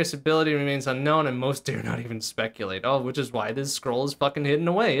mysterious ability remains unknown, and most dare not even speculate. Oh, which is why this scroll is fucking hidden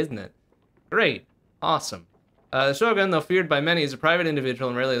away, isn't it? Great. Awesome. The Shogun, though feared by many, is a private individual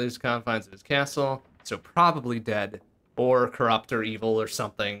and rarely leaves the confines of his castle, so probably dead, or corrupt, or evil, or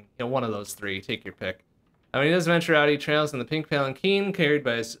something. You know, one of those three. Take your pick. When he does venture out, he trails in the pink palanquin carried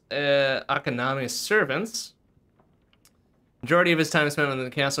by his Akanami's servants. Majority of his time is spent in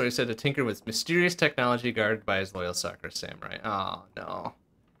the castle, where he's said to tinker with mysterious technology guarded by his loyal Sakura samurai. Oh, no.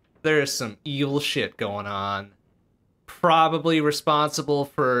 There's some evil shit going on. Probably responsible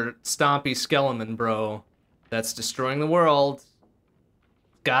for Stompy Skeleman, bro. That's destroying the world.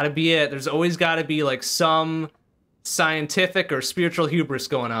 Gotta be it. There's always gotta be, like, some scientific or spiritual hubris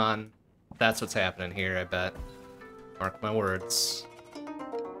going on. That's what's happening here, I bet. Mark my words.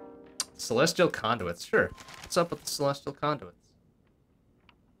 Celestial conduits, sure. What's up with the celestial conduits?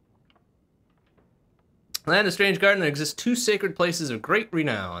 Land of Strange Garden, there exist 2 sacred places of great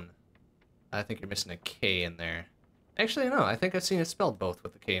renown. I think you're missing a K in there. Actually, no, I think I've seen it spelled both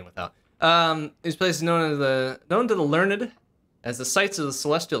with the K and without. These places known to the learned as the sites of the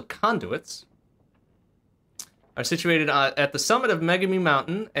celestial conduits are situated at the summit of Megami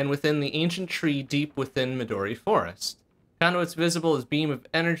Mountain and within the ancient tree deep within Midori Forest. Conduits visible as beam of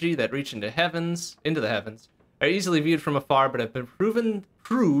energy that reach into the heavens, are easily viewed from afar, but have been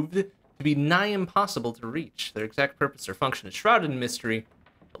proved to be nigh impossible to reach. Their exact purpose or function is shrouded in mystery,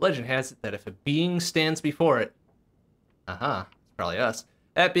 but legend has it that if a being stands before it, it's probably us,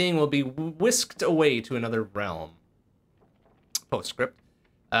 that being will be whisked away to another realm. Postscript.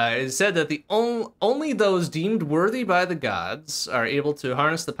 It is said that the only those deemed worthy by the gods are able to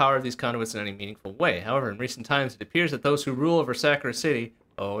harness the power of these conduits in any meaningful way. However, in recent times, it appears that those who rule over Sakura City,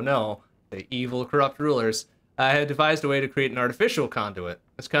 oh no, the evil, corrupt rulers, had devised a way to create an artificial conduit.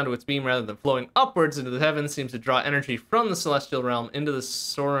 This conduit's beam, rather than flowing upwards into the heavens, seems to draw energy from the celestial realm into the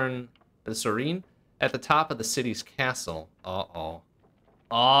Soren at the top of the city's castle. Uh-oh.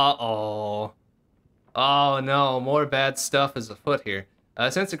 Uh-oh. Oh no, more bad stuff is afoot here.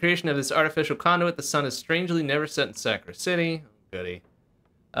 Since the creation of this artificial conduit, the sun has strangely never set in Sakura City. Oh, goody.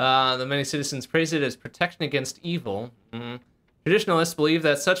 The many citizens praise it as protection against evil. Traditionalists believe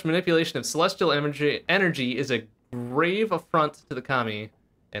that such manipulation of celestial energy is a grave affront to the kami,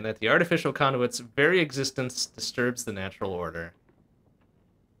 and that the artificial conduit's very existence disturbs the natural order.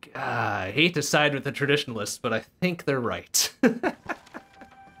 God, I hate to side with the traditionalists, but I think they're right.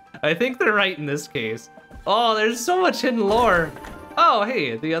 I think they're right in this case. Oh, there's so much hidden lore. Oh,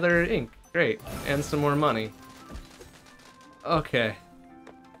 hey, the other ink. Great. And some more money. Okay.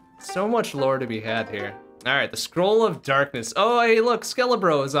 So much lore to be had here. Alright, the Scroll of Darkness. Oh, hey, look,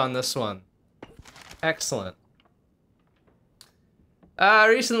 Skelebro is on this one. Excellent.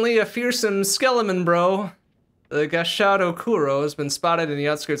 Recently, a fearsome skeleton bro, the Gashado Kuro, has been spotted in the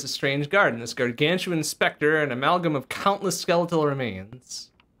outskirts of Strange Garden. This gargantuan specter, an amalgam of countless skeletal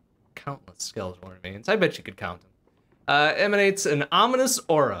remains. Countless skeletal remains. I bet you could count them. Emanates an ominous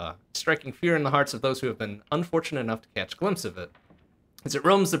aura, striking fear in the hearts of those who have been unfortunate enough to catch a glimpse of it. As it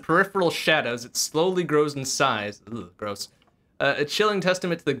roams the peripheral shadows, it slowly grows in size. Ugh, gross. A chilling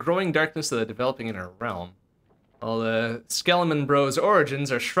testament to the growing darkness of the developing inner realm. While the Skeleton Bro's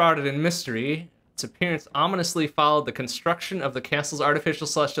origins are shrouded in mystery, its appearance ominously followed the construction of the castle's artificial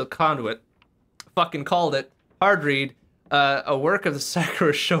celestial conduit. Fucking called it. Hard read. A work of the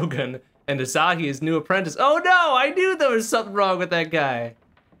Sakura Shogun and Asahi, his new apprentice. Oh no, I knew there was something wrong with that guy.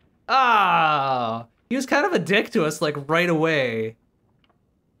 Ah, he was kind of a dick to us, like, right away.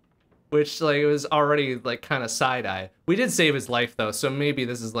 Which, like, it was already, like, kind of side-eye. We did save his life, though, so maybe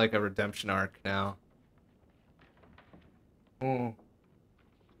this is, like, a redemption arc now.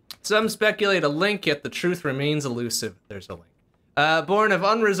 Some speculate a link, yet the truth remains elusive. There's a link. Born of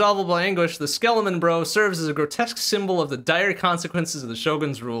unresolvable anguish, the Skeleton Bro serves as a grotesque symbol of the dire consequences of the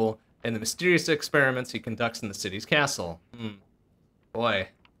Shogun's rule and the mysterious experiments he conducts in the city's castle. Boy.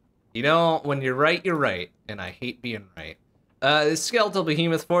 You know, when you're right, and I hate being right. This skeletal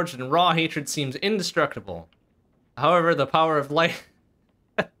behemoth forged in raw hatred seems indestructible. However, the power of light...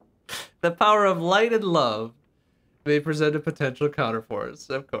 the power of light and love may present a potential counterforce.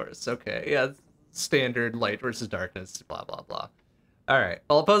 Of course, okay. Yeah, standard light versus darkness, blah, blah, blah. Alright,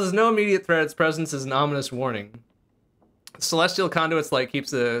 while it poses no immediate threat, its presence is an ominous warning. Celestial Conduit's light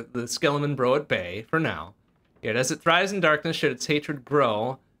keeps the Skeleton Bro at bay, for now. Yet as it thrives in darkness, should its hatred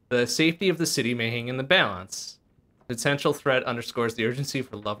grow, the safety of the city may hang in the balance. The potential threat underscores the urgency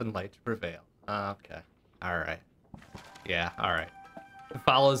for love and light to prevail. Okay. Alright. Yeah, alright. It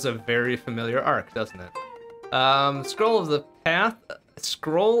follows a very familiar arc, doesn't it? Scroll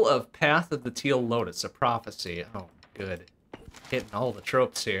of Path of the Teal Lotus, a prophecy. Oh, good. Hitting all the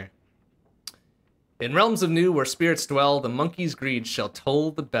tropes here. In realms of new where spirits dwell, the monkey's greed shall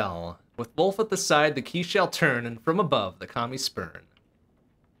toll the bell. With wolf at the side, the key shall turn, and from above, the kami spurn.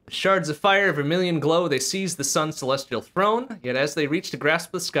 The shards of fire, vermilion glow, they seize the sun's celestial throne, yet as they reach to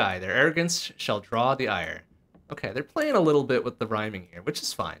grasp the sky, their arrogance shall draw the ire. Okay, they're playing a little bit with the rhyming here, which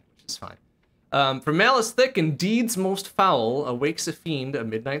is fine, For malice thick and deeds most foul, awakes a fiend, a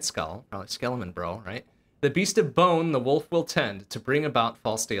midnight skull, probably Skeleton Bro, right? The beast of bone the wolf will tend, to bring about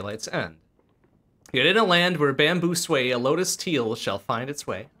false daylight's end. Yet in a land where bamboo sway, a lotus teal shall find its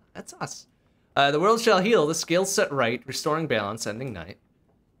way. That's us. The world shall heal, the scales set right, restoring balance, ending night.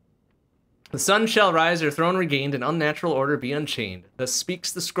 The sun shall rise, her throne regained, and unnatural order be unchained. Thus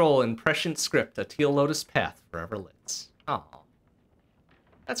speaks the scroll in prescient script, a Teal Lotus path forever lit. Oh,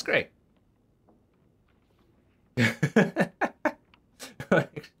 that's great.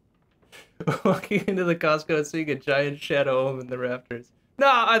 Like, walking into the Costco and seeing a giant shadow home in the rafters.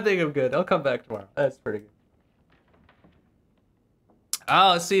 No, I think I'm good. I'll come back tomorrow. That's pretty good.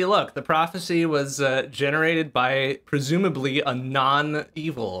 Oh, see, look, the prophecy was generated by presumably a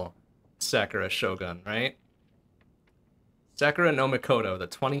non-evil Sakura Shogun, right? Sakura no Mikoto, the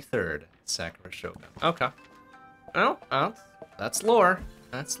 23rd Sakura Shogun. Okay. Oh, that's lore.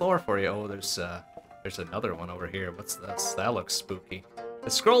 That's lore for you. Oh, there's another one over here. What's this? That looks spooky. The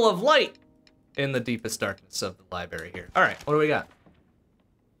Scroll of Light in the deepest darkness of the library here. All right, what do we got?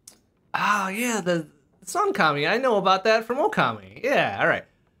 Oh, yeah, the Sun Kami. I know about that from Okami. Yeah, all right.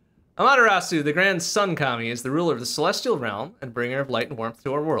 Amaterasu, the Grand Sun Kami, is the ruler of the celestial realm and bringer of light and warmth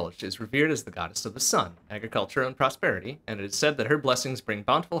to our world. She is revered as the goddess of the sun, agriculture, and prosperity, and it is said that her blessings bring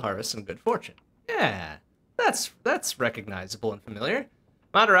bountiful harvests and good fortune. Yeah, that's recognizable and familiar.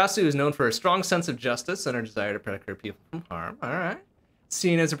 Amaterasu is known for her strong sense of justice and her desire to protect her people from harm. All right.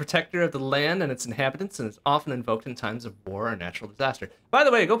 Seen as a protector of the land and its inhabitants, and is often invoked in times of war or natural disaster. By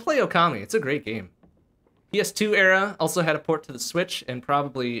the way, go play Okami. It's a great game. PS2 era also had a port to the Switch and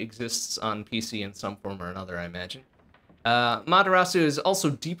probably exists on PC in some form or another, I imagine. Amaterasu is also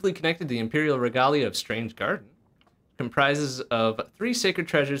deeply connected to the imperial regalia of Strange Garden. Comprises of 3 sacred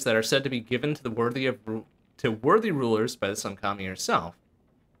treasures that are said to be given to the worthy rulers by the Sun Kami herself.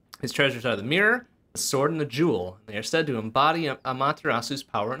 His treasures are the mirror, the sword, and the jewel, and they are said to embody Amaterasu's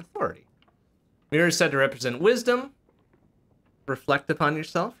power and authority. Mirror is said to represent wisdom. Reflect upon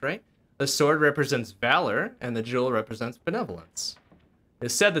yourself, right? The sword represents valor, and the jewel represents benevolence. It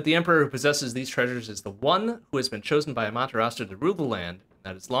is said that the emperor who possesses these treasures is the one who has been chosen by Amaterasu to rule the land, and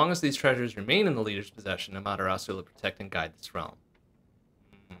that as long as these treasures remain in the leader's possession, Amaterasu will protect and guide this realm.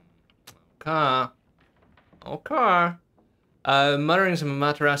 Okay. Mutterings of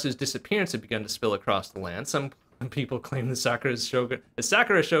Amaterasu's disappearance have begun to spill across the land. Some people claim the Sakura Shogun is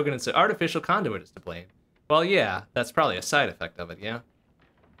an artificial conduit is to blame. Well, yeah, that's probably a side effect of it, yeah?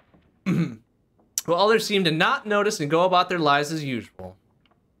 Well, others seem to not notice and go about their lives as usual.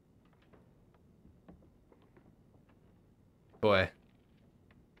 Boy.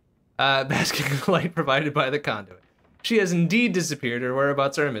 Basking in the light provided by the conduit. She has indeed disappeared, her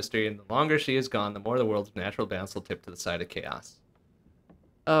whereabouts are a mystery, and the longer she is gone, the more the world's natural balance will tip to the side of chaos.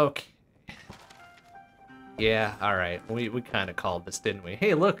 Okay. Yeah, alright. We kind of called this, didn't we?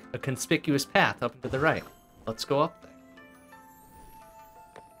 Hey, look, a conspicuous path up and to the right. Let's go up there.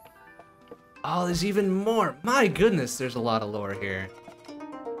 Oh, there's even more. My goodness, there's a lot of lore here.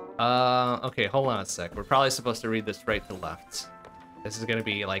 Okay, hold on a sec. We're probably supposed to read this right to left. This is gonna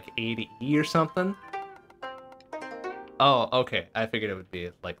be like A to E or something. Oh, okay. I figured it would be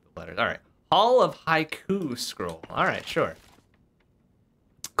like the letters. All right. Hall of Haiku Scroll. All right, sure.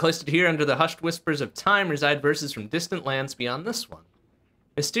 Cloistered here under the hushed whispers of time reside verses from distant lands beyond this one.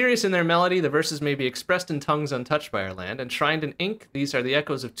 Mysterious in their melody, the verses may be expressed in tongues untouched by our land. Enshrined in ink, these are the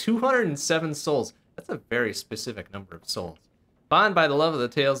echoes of 207 souls. That's a very specific number of souls. Bound by the love of the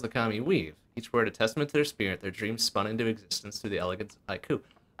tales the Kami weave. Each word a testament to their spirit, their dreams spun into existence through the elegance of haiku.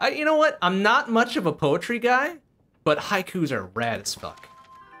 You know what? I'm not much of a poetry guy, but haikus are rad as fuck.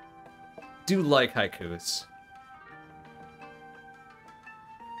 Do like haikus.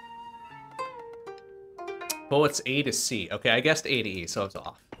 But it's A to C. Okay, I guessed A to E, so I was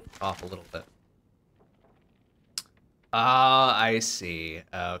off a little bit. Ah, I see.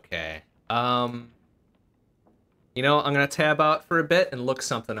 Okay. You know, I'm gonna tab out for a bit and look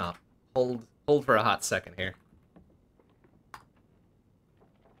something up. Hold for a hot second here.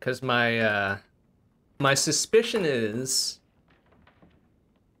 Cause my suspicion is,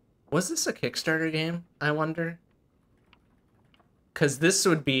 was this a Kickstarter game, I wonder? Cause this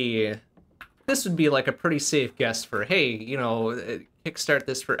would be like a pretty safe guess for, hey, you know, kickstart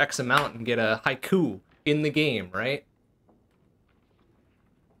this for X amount and get a haiku in the game, right?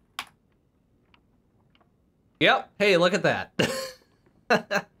 Yep. Hey, look at that.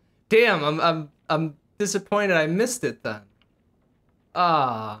 Damn, I'm disappointed I missed it then.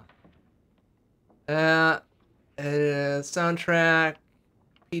 Soundtrack,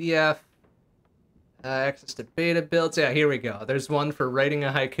 PDF, access to beta builds. Yeah, here we go. There's one for writing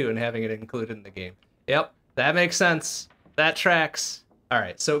a haiku and having it included in the game. Yep, that makes sense. That tracks. All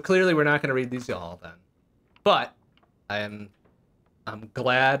right, so clearly we're not going to read these all then. But I'm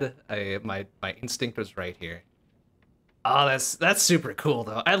glad my instinct was right here. Oh, that's super cool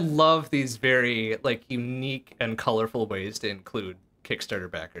though. I love these very like unique and colorful ways to include Kickstarter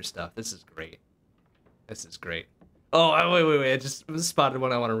backer stuff. This is great. This is great. Oh, wait. I just spotted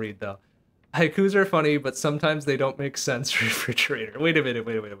one I want to read, though. Haikus are funny, but sometimes they don't make sense. Refrigerator. Wait a minute.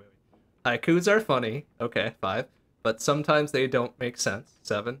 Haikus are funny. Okay, 5. But sometimes they don't make sense.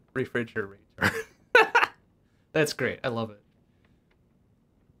 7. Refrigerator. That's great. I love it.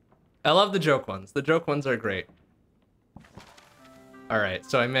 I love the joke ones. The joke ones are great. Alright,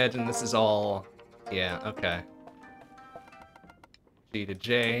 so I imagine this is all... Yeah, okay. G to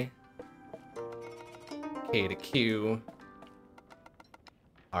J. K to Q.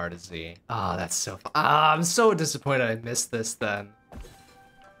 R to Z. Oh, that's so fun. I'm so disappointed I missed this then.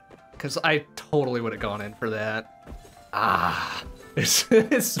 Because I totally would have gone in for that. It's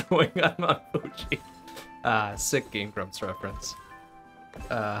snowing on Mount Fuji. Sick Game Grumps reference.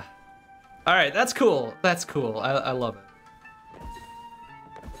 Alright, that's cool. That's cool. I love it.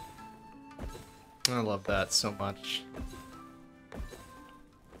 I love that so much.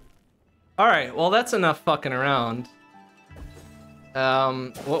 Alright, well that's enough fucking around.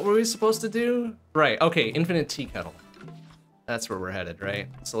 What were we supposed to do? Right, okay, infinite tea kettle. That's where we're headed, right?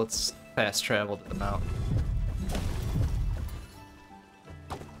 So let's fast travel to the mountain.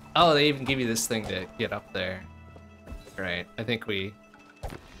 Oh, they even give you this thing to get up there. Right, I think we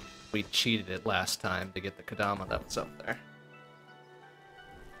cheated it last time to get the Kodama that was up there.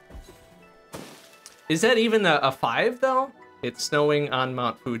 Is that even a 5, though? It's snowing on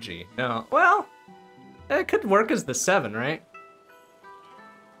Mount Fuji. No, well, it could work as the 7, right?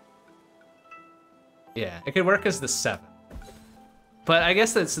 Yeah, it could work as the 7. But I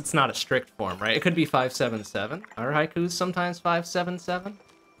guess it's not a strict form, right? It could be 577. Are haikus sometimes 577?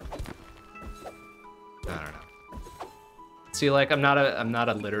 I don't know. See, like, I'm not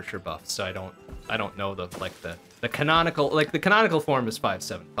a literature buff, so I don't know the canonical form is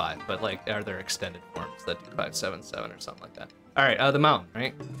 575, but like, are there extended forms that do 577 or something like that? All right, the mountain,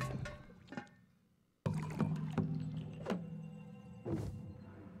 right?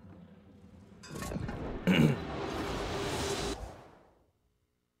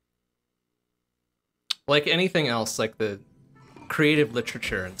 Like anything else, like the creative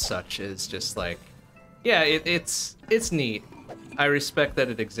literature and such is just like, yeah, it's neat. I respect that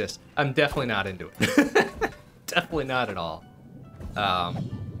it exists. I'm definitely not into it. Definitely not at all.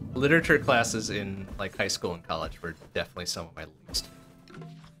 Literature classes in like high school and college were definitely some of my least.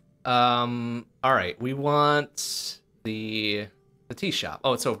 All right, we want the tea shop.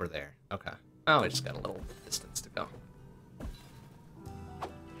 Oh, it's over there. Okay. Oh, we just got a little distance to go.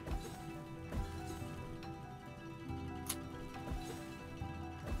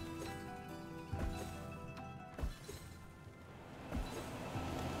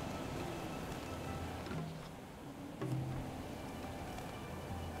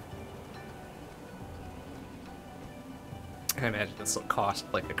 I imagine this will cost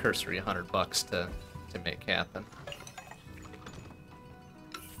like a cursory $100 to make happen.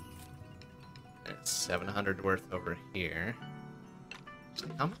 There's 700 worth over here.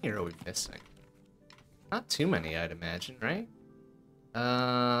 How many are we missing? Not too many, I'd imagine, right?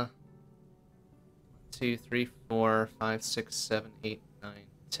 2, 3, 4, 5, 6, 7, 8, 9,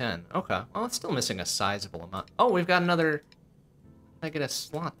 10. Okay, well, it's still missing a sizable amount. Oh, we've got another. I get a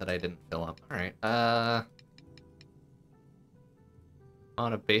slot that I didn't fill up. All right.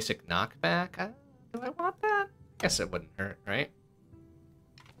 On a basic knockback? Do I want that? Guess it wouldn't hurt, right?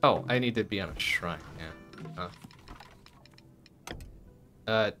 Oh, I need to be on a shrine, yeah.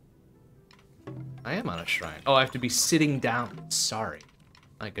 I am on a shrine. Oh, I have to be sitting down. Sorry.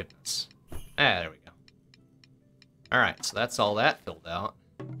 My goodness. There we go. Alright, so that's all that filled out.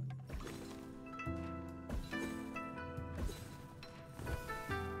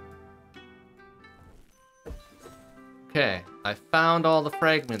 Okay, I found all the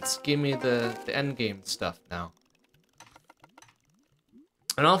fragments. Give me the endgame stuff now.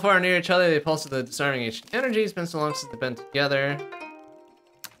 And all far near each other, they pulse with the disarming ancient energy. It's been so long since they've been together.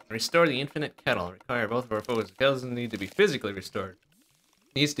 Restore the infinite kettle. Require both of our foes. Kettle doesn't need to be physically restored.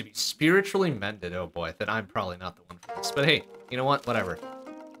 It needs to be spiritually mended. Oh boy, then I'm probably not the one for this. But hey, you know what? Whatever.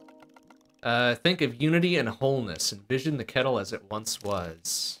 Think of unity and wholeness. Envision the kettle as it once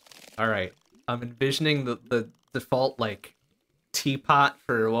was. Alright, I'm envisioning the default, like, teapot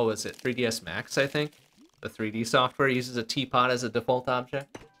for, what was it, 3ds Max, I think? The 3D software uses a teapot as a default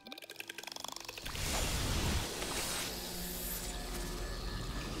object.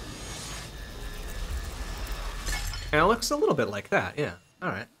 And it looks a little bit like that, yeah.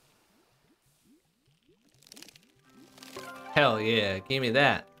 Alright. Hell yeah, give me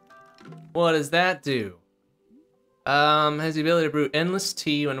that. What does that do? Has the ability to brew endless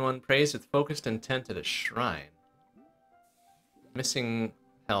tea when one prays with focused intent at a shrine. Missing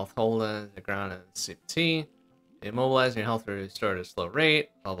health. Hold on the ground and CT. Immobilizing your health will restore at a slow rate.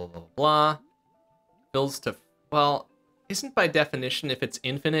 Blah, blah, blah, blah. Fills to... Well, isn't by definition, if it's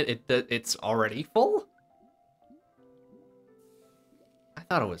infinite, it's already full? I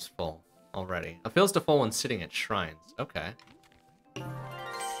thought it was full already. It fills to full when sitting at shrines. Okay.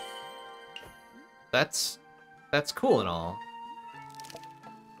 That's cool and all.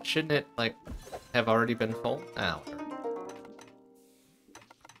 Shouldn't it, like, have already been full? Oh, whatever.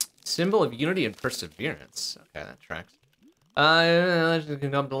 Symbol of unity and perseverance. Okay, that tracks. Legend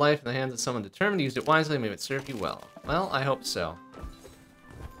can come to life in the hands of someone determined to use it wisely. Maybe it serve you well. Well, I hope so.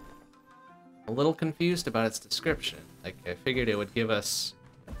 A little confused about its description. Like, I figured it would give us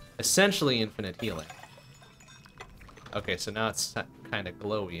essentially infinite healing. Okay, so now it's kind of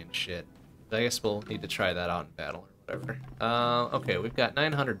glowy and shit. I guess we'll need to try that out in battle or whatever. Okay, we've got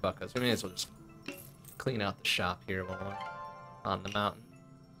 900 buckets. We may as well just clean out the shop here while we're on the mountain.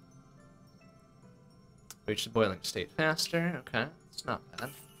 Reach the boiling state faster. Okay, it's not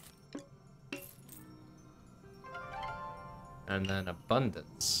bad. And then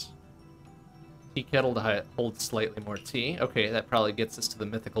abundance. Tea kettle to hold slightly more tea. Okay, that probably gets us to the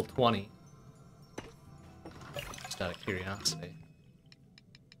mythical 20. Just out of curiosity.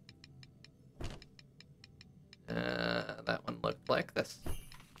 That one looked like this.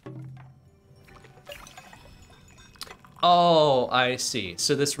 Oh, I see.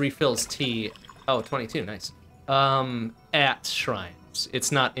 So this refills tea. Oh, 22, nice. At shrines.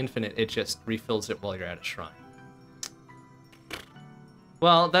 It's not infinite, it just refills it while you're at a shrine.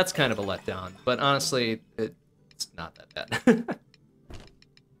 Well, that's kind of a letdown, but honestly, it's not that bad.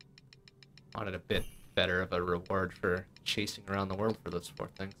 Wanted a bit better of a reward for chasing around the world for those 4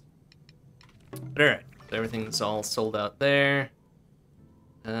 things. But alright, so everything's all sold out there.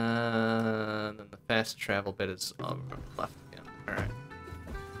 And then the fast travel bit is left again. Alright.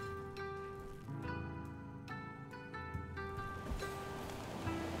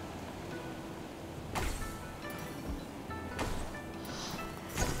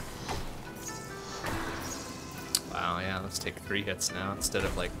 Wow, yeah, let's take 3 hits now instead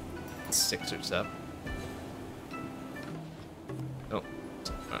of like 6 or 7. Oh, I'm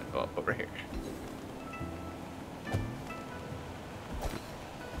gonna go up over here.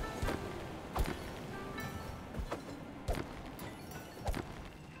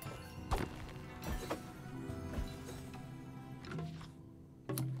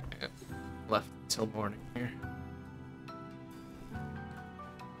 Okay, left until morning here.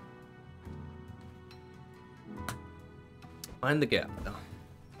 Find the gap, though.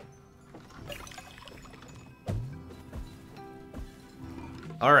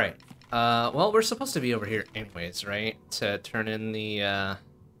 Alright. Well, we're supposed to be over here anyways, right? To turn in the,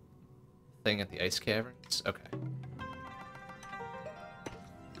 thing at the ice caverns? Okay.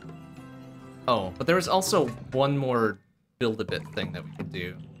 Oh, but there was also one more build-a-bit thing that we could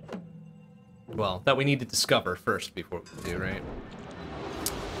do. Well, that we need to discover first before we do, right?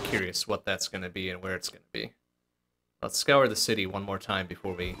 Curious what that's gonna be and where it's gonna be. Let's scour the city one more time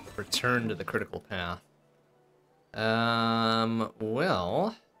before we return to the critical path.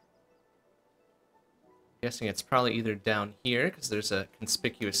 Well... guessing it's probably either down here, because there's a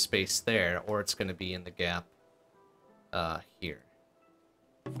conspicuous space there, or it's going to be in the gap, here.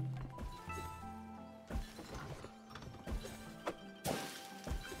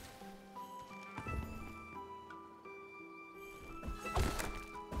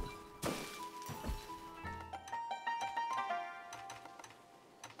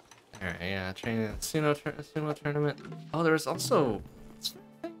 Alright, yeah, training in the sumo tournament. Oh, there's also... is there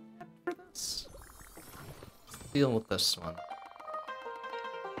a thing for this? Let's deal with this one.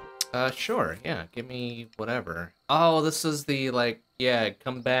 Sure, yeah, give me whatever. Oh, this is the, like, yeah,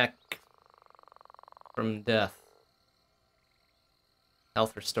 come back from death.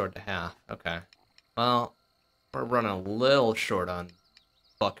 Health restored to half, okay. Well, we're running a little short on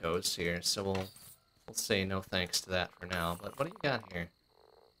buckos here, so we'll say no thanks to that for now. But what do you got here?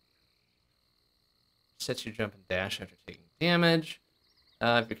 Sets your jump and dash after taking damage.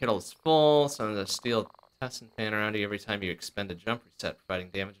 If your kettle is full, summons a steel test and fan around you every time you expend a jump reset,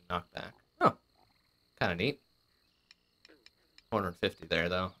 providing damage and knockback. Oh, kind of neat. 450 there,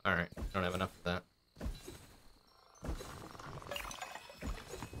 though. Alright, don't have enough of that.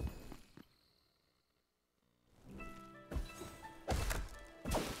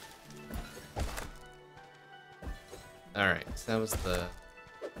 Alright, so that was the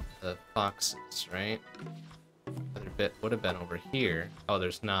foxes, right? Other bit would have been over here. Oh,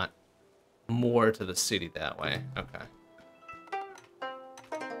 there's not more to the city that way. Okay.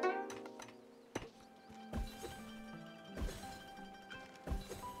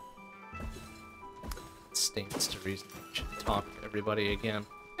 stands to reason we should talk to everybody again.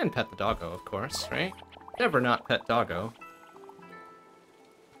 And pet the doggo, of course, right? Never not pet doggo.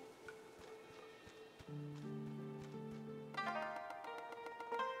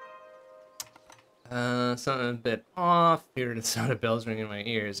 Something a bit off. Hear the sound of bells ringing in my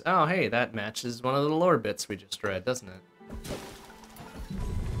ears. Oh, hey, that matches one of the lore bits we just read, doesn't it?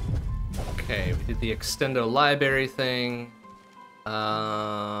 Okay, we did the extendo library thing.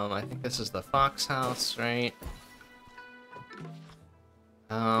 I think this is the fox house, right?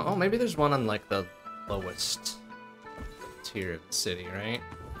 Oh, maybe there's one on, like, the lowest tier of the city, right?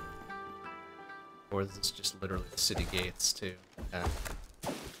 Or is this just literally the city gates, too? Okay.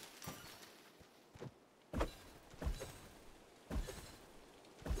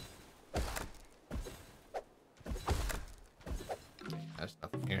 There's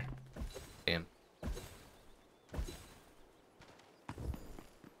nothing here. Damn.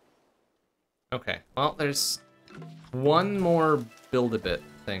 Okay, well, there's one more Build-A-Bit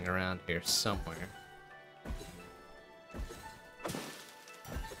thing around here somewhere.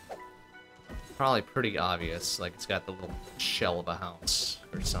 Probably pretty obvious, like it's got the little shell of a house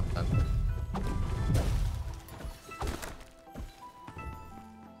or something.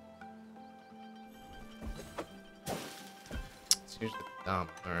 So here's the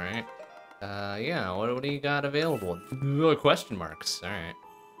dump, alright. Yeah, what do you got available? Question marks, alright.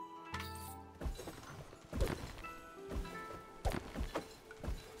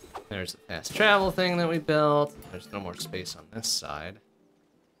 There's the fast travel thing that we built. There's no more space on this side.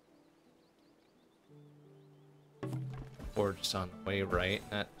 Or just on the way right.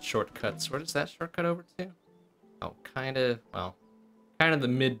 That shortcuts. Where does that shortcut over to? Oh, kind of, well, kind of the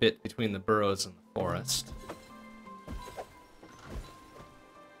mid bit between the burrows and the forest.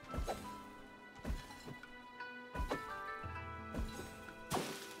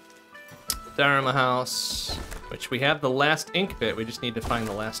 Dharma house, which we have the last ink bit. We just need to find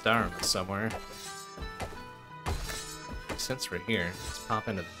the last Dharma somewhere. Since we're here, let's pop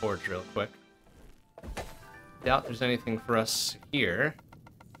into the forge real quick. Doubt there's anything for us here.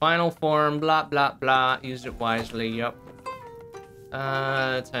 Final form, blah, blah, blah. Use it wisely, yup.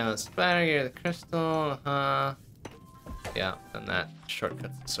 Timeless spider, here, the crystal, yeah, and that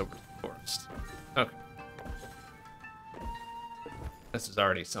shortcuts us over to the forest. Okay. This is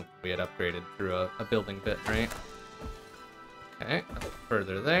already something we had upgraded through a building bit, right? Okay,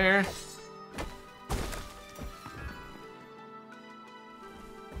 further there.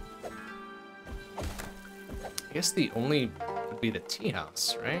 I guess the only would be the tea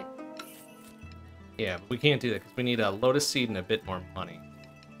house, right? Yeah, but we can't do that because we need a lotus seed and a bit more money.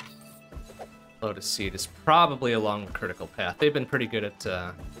 Lotus seed is probably along the critical path. They've been pretty good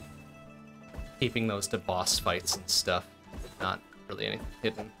at keeping those to boss fights and stuff. Not really anything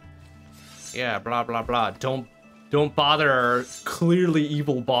hidden. Yeah, blah blah blah. Don't bother our clearly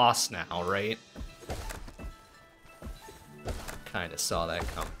evil boss now, right? Kinda saw that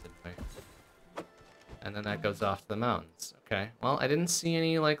coming, didn't we? And then that goes off to the mountains. Okay. Well, I didn't see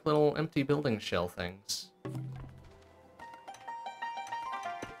any like little empty building shell things.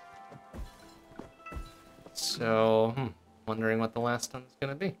 So, wondering what the last one's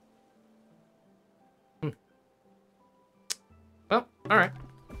gonna be. Well, alright.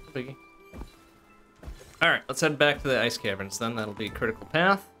 Biggie. Alright, let's head back to the ice caverns then. That'll be critical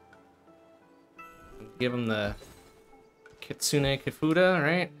path. Give him the Kitsune Kifuda,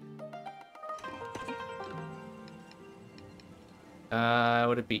 right?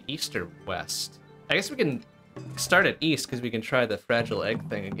 Would it be east or west? I guess we can start at east because we can try the fragile egg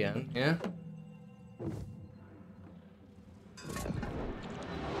thing again, yeah?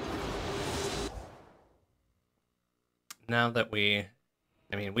 Now that we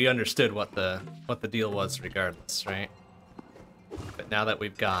understood what the deal was regardless, right? But now that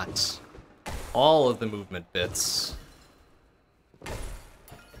we've got all of the movement bits,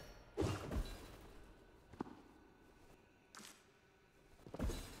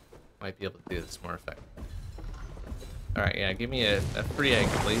 might be able to do this more effectively. All right, yeah, give me a free egg,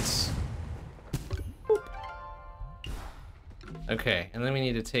 please. Okay, and then we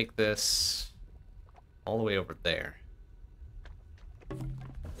need to take this all the way over there.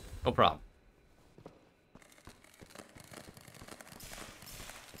 No problem.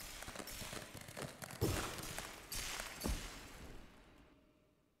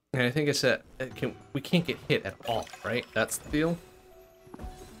 And I think it's that we can't get hit at all, right? That's the deal.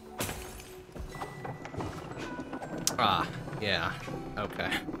 Ah, yeah.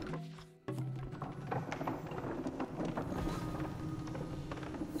 Okay.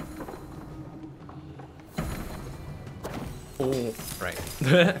 Oh, right.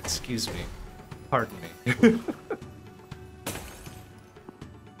 Excuse me. Pardon me.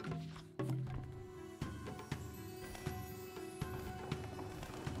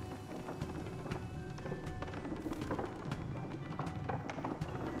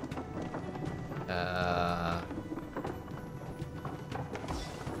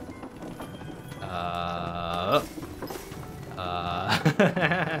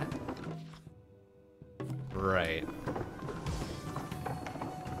 Right.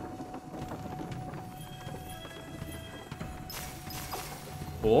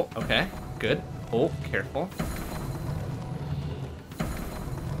 Oh, okay. Good. Oh, careful.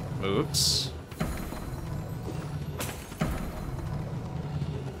 Moves.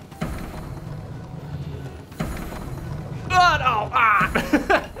 Oh, no!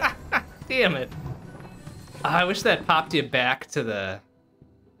 Ah! Damn it. I wish that popped you back to the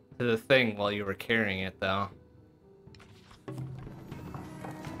thing while you were carrying it, though.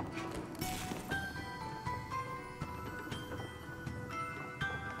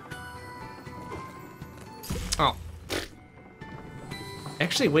 Oh.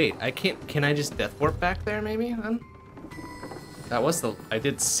 Actually, wait. I can't. Can I just death warp back there, maybe, then? That was the... I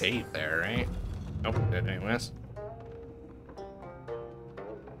did save there, right? Nope, did anyways.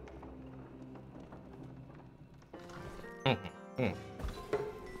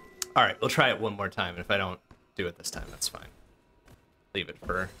 Alright, we'll try it one more time. If I don't do it this time, that's fine. Leave it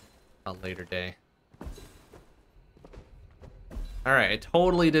for a later day. Alright, I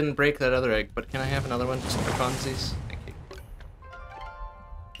totally didn't break that other egg, but can I have another one just for funsies? Thank you.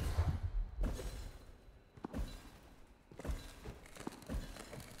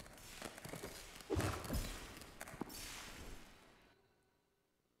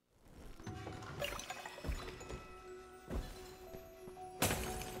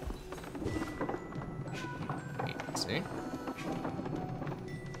 Easy.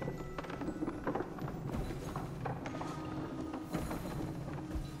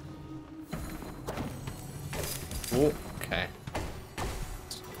 Okay.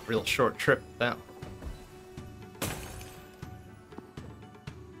 Real short trip, that one.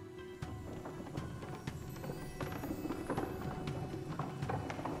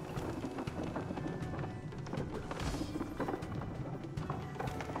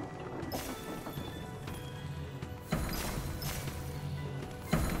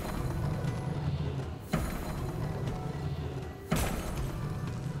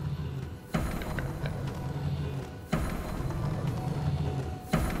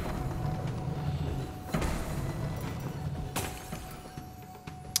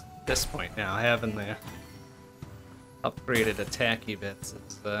 This point now, having the upgraded attacky bits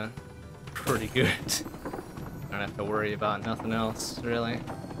is pretty good. I don't have to worry about nothing else, really.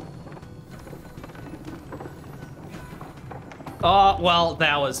 Oh, well,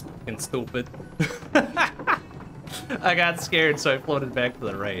 that was fucking stupid. I got scared, so I floated back to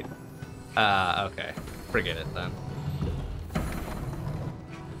the right. Okay. Forget it, then.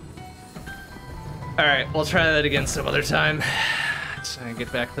 Alright, we'll try that again some other time. Try and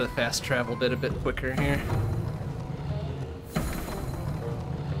get back to the fast travel bit a bit quicker here.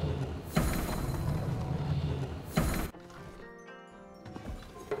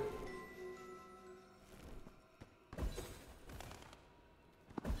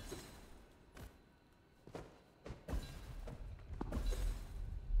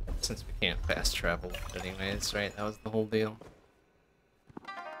 Since we can't fast travel anyways, right? That was the whole deal.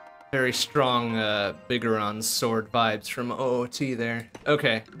 Very strong, Bigoron sword vibes from OOT there.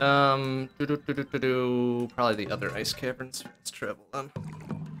 Okay, probably the other ice caverns. Let's travel them.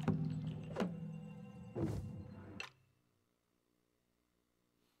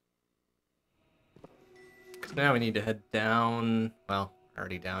 Cause now we need to head down. Well,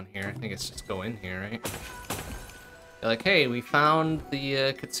 already down here. I think it's just go in here, right? They're like, hey, we found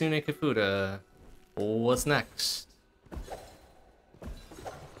the Kitsune Kafuda. What's next?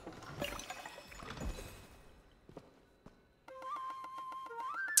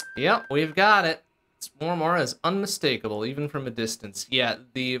 Yep, we've got it. Mora is unmistakable, even from a distance. Yeah,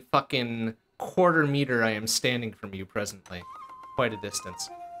 the fucking quarter meter I am standing from you presently. Quite a distance.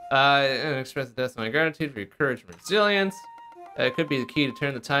 And express the depth of my gratitude for your courage and resilience. It could be the key to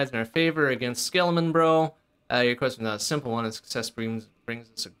turn the tides in our favor against Skeleman, bro. Your quest is not a simple one, and success brings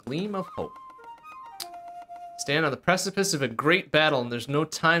us a gleam of hope. Stand on the precipice of a great battle, and there's no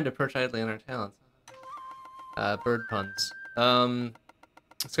time to perch idly on our talents. Bird puns.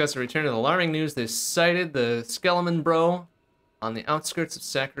 Discuss the return of the alarming news. They sighted the Skeleman bro on the outskirts of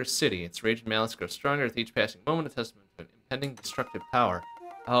Sakura City. Its rage and malice grows stronger with each passing moment, a testament to an impending destructive power.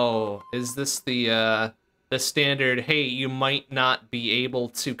 Oh, is this the the standard, hey, you might not be able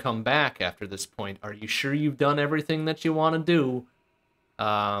to come back after this point. Are you sure you've done everything that you want to do?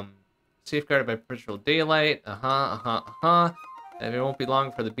 Safeguarded by perpetual daylight. And it won't be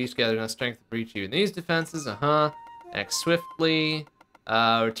long for the beast gathering enough strength to breach you in these defenses. Act swiftly.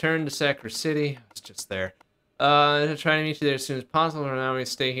 Return to Sacra City. It's just there. Try to meet you there as soon as possible. Now we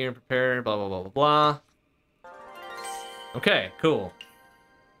stay here and prepare. Blah, blah, blah, blah, blah. Okay, cool.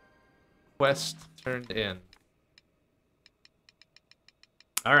 Quest turned in.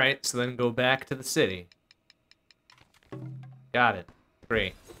 Alright, so then go back to the city. Got it.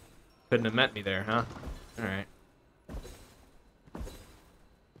 Great. Couldn't have met me there, huh? Alright.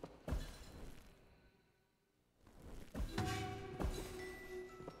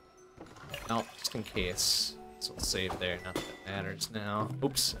 Oh, just in case. So we'll save there, not that it matters now.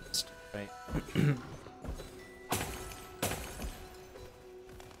 Oops, that's right.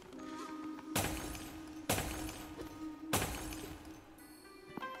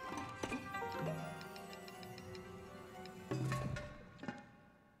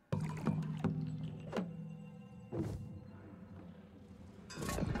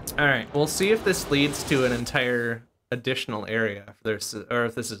 Alright, we'll see if this leads to an entire additional area, or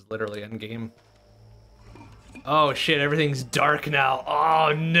if this is literally endgame. Oh shit, everything's dark now.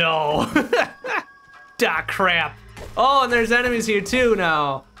 Oh no! Ah, crap. Oh, and there's enemies here too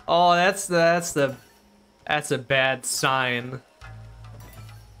now. Oh, that's a bad sign.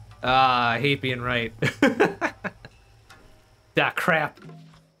 Ah, I hate being right. Ah, crap.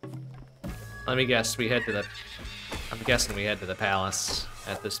 Let me guess, I'm guessing we head to the palace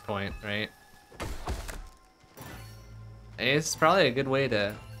at this point, right? It's probably a good way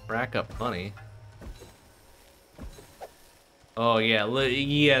to rack up money. Oh yeah,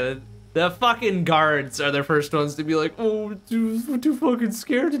 yeah, the fucking guards are the first ones to be like, oh, dude, we're too fucking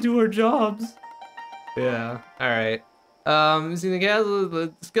scared to do our jobs. Yeah, alright. See the castle,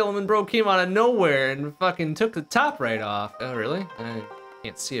 the skeleton bro came out of nowhere and fucking took the top right off. Oh, really? I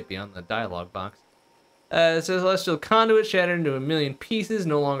can't see it beyond the dialogue box. It says celestial conduit shattered into a million pieces,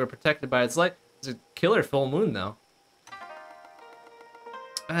 no longer protected by its light. It's a killer full moon, though.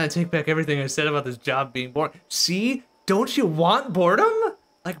 I take back everything I said about this job being boring. See? Don't you want boredom?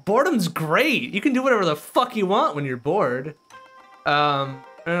 Like, boredom's great. You can do whatever the fuck you want when you're bored. I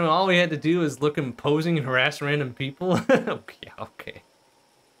don't know, all we had to do is look imposing and harass random people. Okay.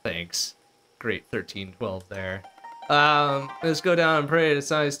 Thanks. Great 1312 there. Let's go down and pray to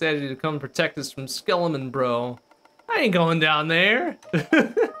Science Statue to come protect us from Skeleton Bro. I ain't going down there.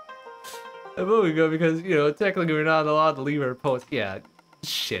 But we go because, you know, technically we're not allowed to leave our post. Yeah,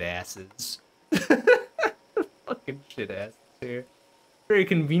 shit asses. Fucking shit asses here. Very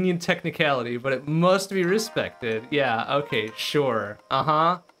convenient technicality, but it must be respected. Yeah, okay, sure.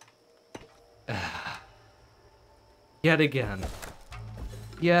 Yet again.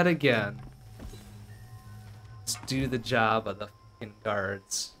 Yet again. Let's do the job of the fucking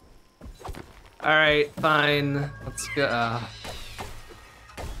guards. Alright, fine. Let's go.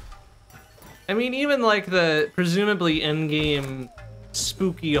 I mean, even like the presumably endgame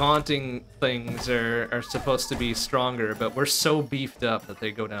spooky haunting things are supposed to be stronger, but we're so beefed up that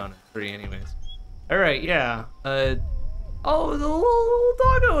they go down in 3 anyways. Alright, yeah. Oh, the little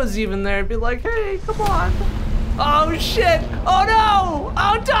doggo is even there. Be like, hey, come on. Oh shit! Oh no!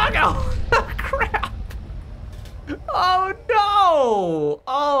 Oh, doggo! Crap! Oh no!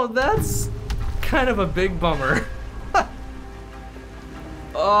 Oh, that's kind of a big bummer.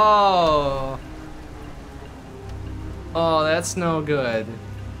 Oh. Oh, that's no good.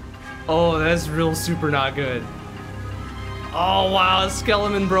 Oh, that's real super not good. Oh wow,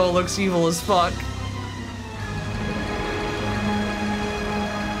 Skeleton Bro looks evil as fuck.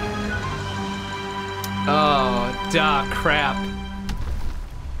 Oh, duh, crap.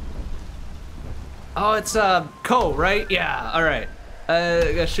 Oh, it's Ko, right? Yeah, alright.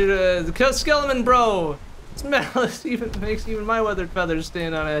 I shoot the Skeleton Bro. Smell even makes even my weathered feathers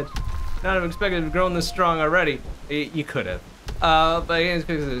stand on edge. Not have expected to have grown this strong already. You could have. But again,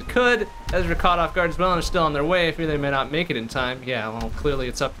 because it could. Ezra caught off guard as well and are still on their way. I fear they may not make it in time. Yeah, well, clearly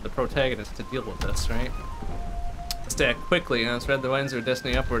it's up to the protagonist to deal with this, right? Let's act quickly, and spread the winds of our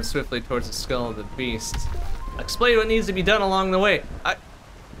destiny upwards swiftly towards the skull of the beast. Explain what needs to be done along the way.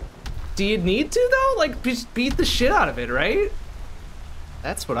 Do you need to, though? Like, just beat the shit out of it, right?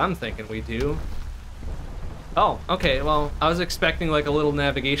 That's what I'm thinking we do. Oh, okay, well, I was expecting like a little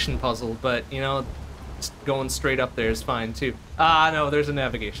navigation puzzle, but, you know, just going straight up there is fine, too. Ah, no, there's a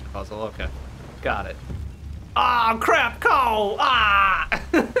navigation puzzle, okay. Got it. Ah, crap, Ko! Ah!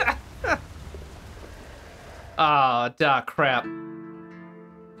 Ah, duh, crap.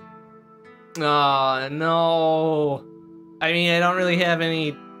 Oh, no. I mean, I don't really have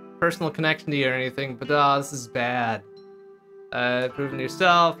any personal connection to you or anything, but this is bad. Proving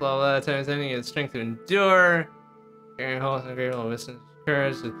yourself, blah blah, times any the strength to endure. Carrying holes and great wisdom,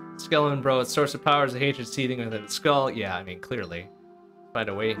 courage, skeleton bro, its source of power is a hatred seething within its skull. Yeah, I mean, clearly. Find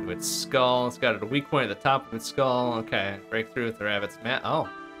a way into its skull. It's got a weak point at the top of its skull. Okay, break through with the rabbit's mat. Oh,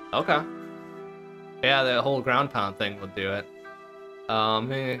 okay. Yeah, the whole ground pound thing will do it.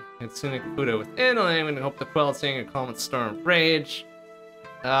 Consuming Buddha within, I'm gonna hope to quell seeing a calm its storm of rage.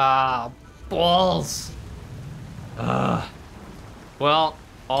 Ah, balls. Well,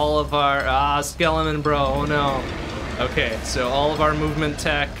 all of our skeleton bro. Oh no. Okay, so all of our movement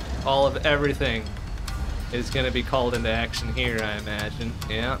tech, all of everything is gonna be called into action here, I imagine.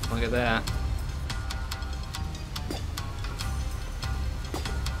 Yeah, look at that.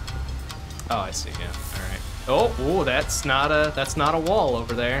 Oh, I see. Yeah. All right. Oh, ooh, that's not a wall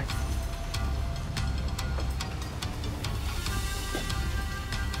over there.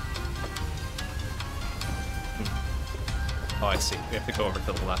 Oh, I see. We have to go over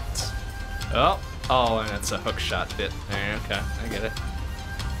to the left. Oh, and it's a hook shot bit there. Okay, I get it.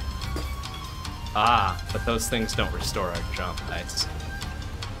 Ah, but those things don't restore our jump. Nice.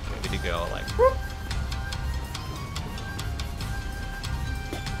 Maybe to go like. Whoop.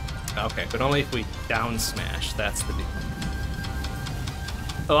 Okay, but only if we down smash. That's the deal.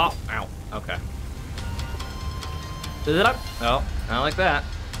 Oh, ow. Okay. Oh, not like that.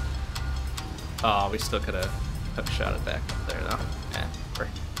 Oh, we still could have hook shot it back up there though. Yeah, whatever.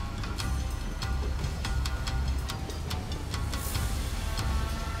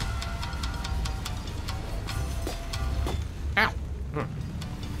 Ow.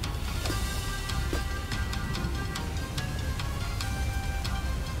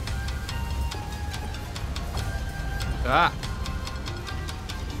 Ah.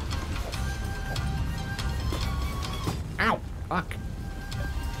 Ow. Fuck.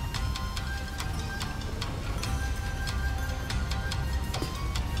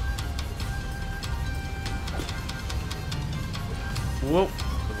 Whoa.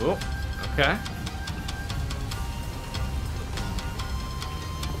 Whoa. Okay.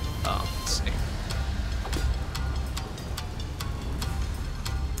 Let's see.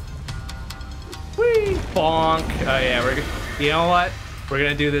 Whee! Bonk. Oh yeah, you know what? We're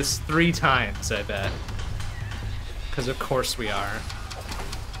gonna do this 3 times, I bet. Because of course we are.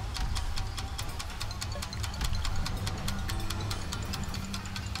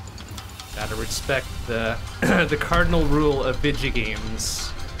 Gotta respect the the cardinal rule of video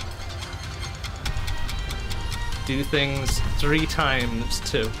games. Do things 3 times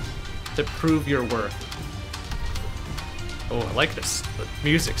to prove your worth. Oh, I like this. The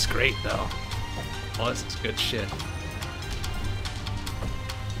music's great though. Oh, this is good shit.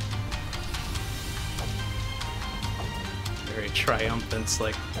 Very triumphant,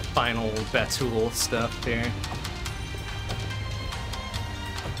 like final Batul stuff here.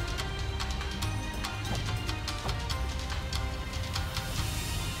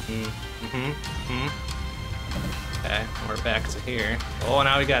 Okay, we're back to here. Oh,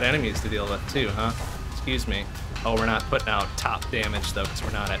 now we got enemies to deal with too, huh? Excuse me. Oh, we're not putting out top damage though, because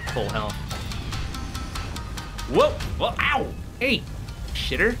we're not at full health. Whoa! Whoa! Ow! Hey!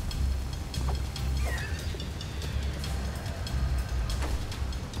 Shitter.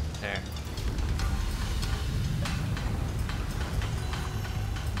 There.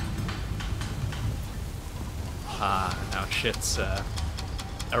 Ah, now shit's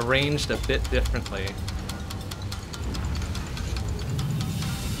arranged a bit differently.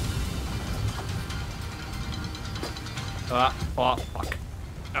 Oh, fuck.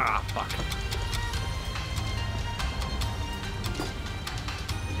 Ah, fuck.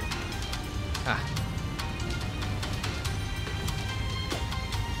 Ah.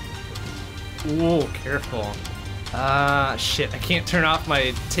 Whoa, careful. Shit, I can't turn off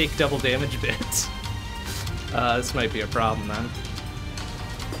my take double damage bits. This might be a problem then.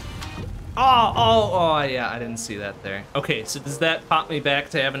 Oh, yeah, I didn't see that there. Okay, so does that pop me back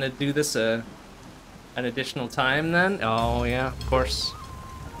to having to do this an additional time then? Oh, yeah, of course.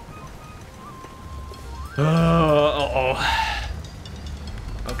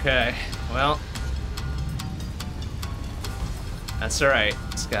 Okay, well. That's alright.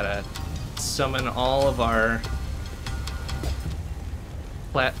 Just gotta summon all of our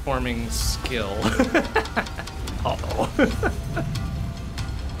platforming skill. Uh-oh.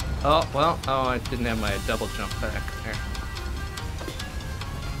 Oh, well, I didn't have my double jump back there.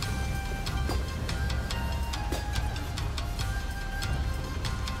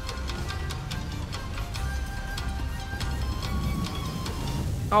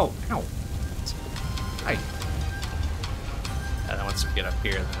 Oh, ow. once we get up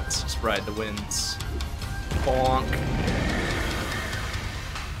here, then let's just ride the winds. Bonk.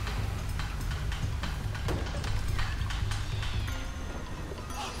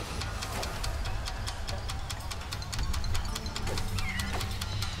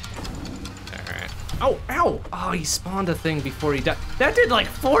 Alright. Oh, ow! Oh, he spawned a thing before he died. That did like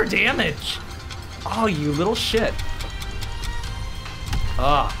 4 damage! Oh, you little shit.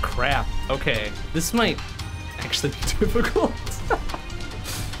 Oh, crap. Okay, this might actually be difficult.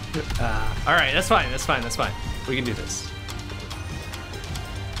 Alright, that's fine, that's fine, that's fine. We can do this.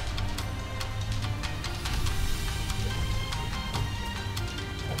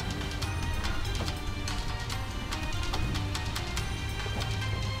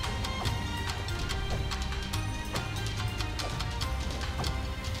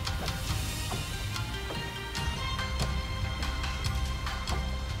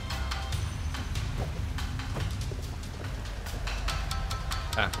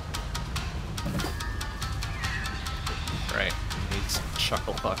 Right, need some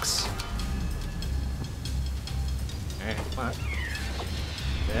chuckle pucks. Alright, come on.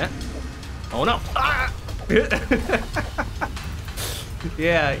 Yeah. Oh no! Ah!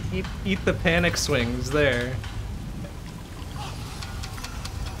 Yeah, eat the panic swings there.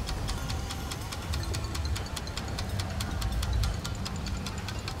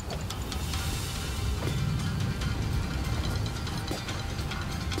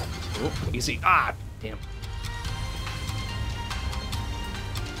 Oh, easy. Ah, damn.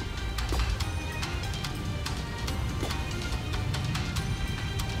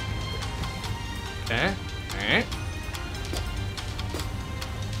 Okay. Alright.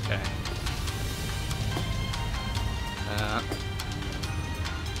 Okay.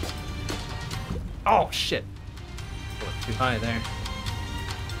 Oh, shit. A little too high there.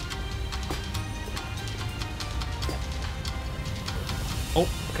 Oh,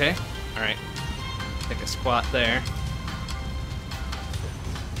 okay. Alright. Take a squat there.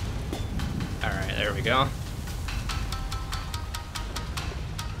 Alright, there we go.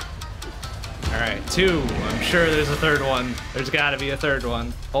 Alright, 2. I'm sure there's a third one. There's gotta be a third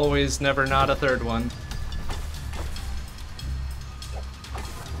one. Always, never not a third one.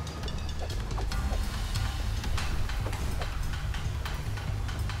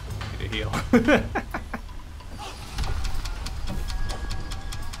 Need to heal.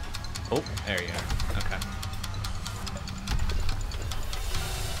 Oh, there you are. Okay.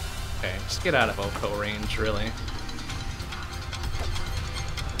 Okay, just get out of Oko range, really.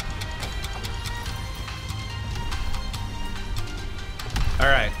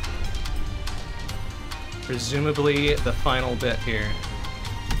 Alright. Presumably the final bit here.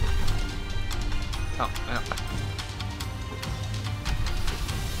 Oh, well.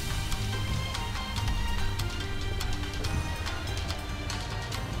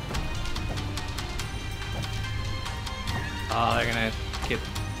 Oh, they're gonna get...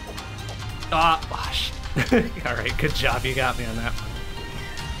 Ah, oh, shit. Alright, good job, you got me on that one.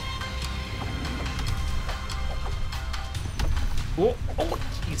 Oh,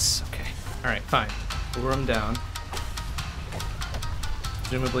 jeez. Okay. Alright, fine. Lure him down.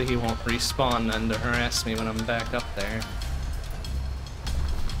 Presumably he won't respawn then to harass me when I'm back up there.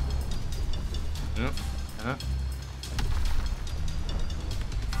 Huh?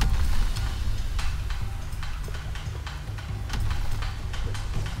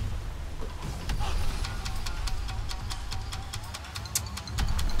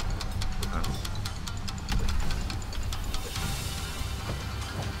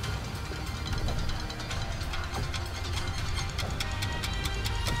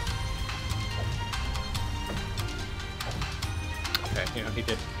 You know, he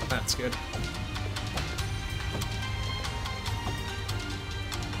did. That's good.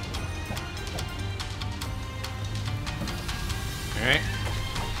 Alright.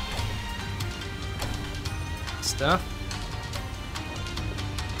 Stuff.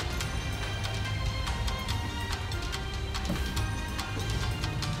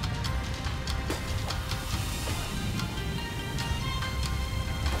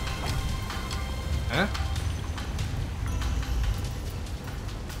 Huh?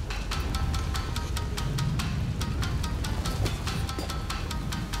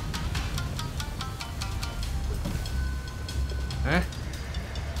 Huh?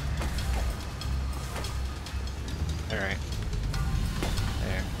 Alright.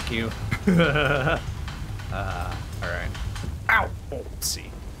 There. Thank you. Alright. Ow! Oh, let's see.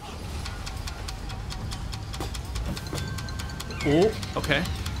 Oh, okay.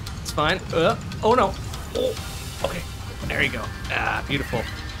 It's fine. Oh no. Oh, okay. There you go. Ah, beautiful.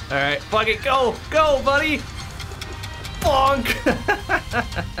 Alright, fuck it. Go! Go, buddy! Bonk!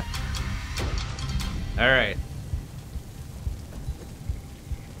 Alright.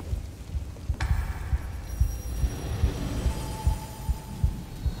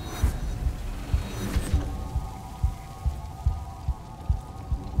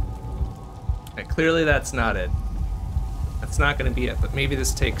 Okay, clearly that's not it. That's not gonna be it, but maybe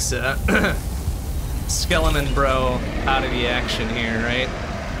this takes Skeleton Bro out of the action here, right?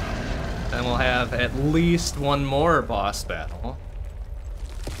 Then we'll have at least one more boss battle.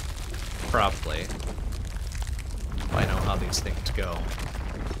 Probably. If I know how these things go.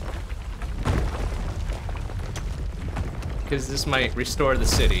 Because this might restore the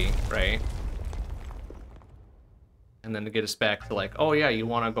city, right? And then to get us back to like, oh yeah, you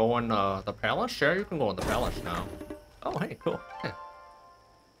want to go in the palace? Sure, you can go in the palace now. Oh, hey, cool.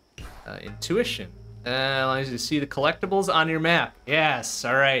 Yeah. Intuition. Allows you to see the collectibles on your map. Yes,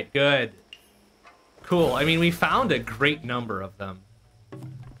 all right, good. Cool. I mean, we found a great number of them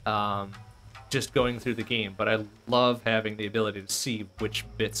just going through the game, but I love having the ability to see which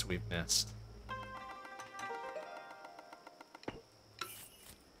bits we've missed.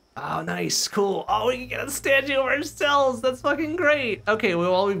 Oh, nice, cool. Oh, we can get a statue of ourselves. That's fucking great. Okay,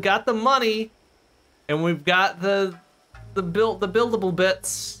 well, we've got the money, and we've got the buildable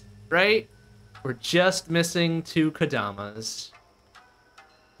bits, right? We're just missing 2 Kodamas.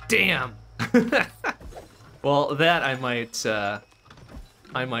 Damn. Well, that I might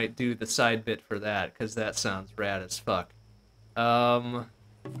do the side bit for that, because that sounds rad as fuck.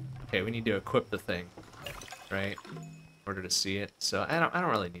 Okay, we need to equip the thing, right? In order to see it. So I don't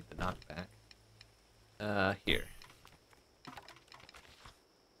really need the knockback. Here.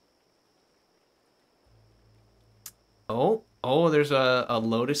 Oh, there's a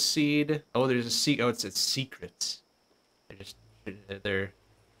lotus seed. Oh, there's a it's secrets. They're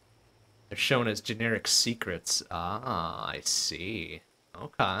shown as generic secrets. Ah, I see.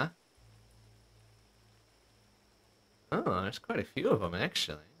 Okay. Oh, there's quite a few of them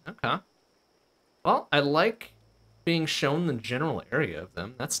actually. Okay. Well, I like being shown the general area of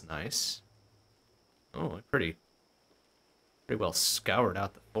them. That's nice. Oh, I pretty well scoured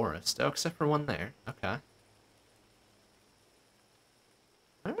out the forest. Oh, except for one there. Okay.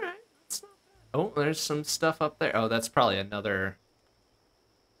 All right, that's not bad. Oh, there's some stuff up there. Oh, that's probably another.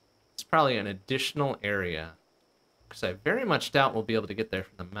 It's probably an additional area, because I very much doubt we'll be able to get there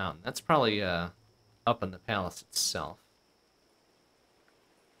from the mountain. That's probably up in the palace itself.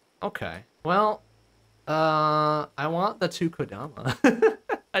 Okay. Well, I want the 2 Kodama.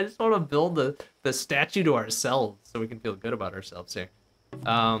 I just want to build the statue to ourselves so we can feel good about ourselves here.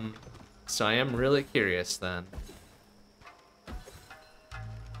 So I am really curious then.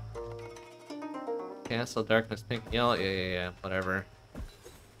 Castle, darkness, pink, yellow, yeah, whatever.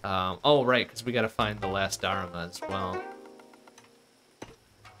 Oh, right, because we gotta find the last Dharma as well.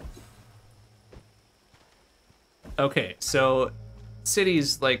 Okay, so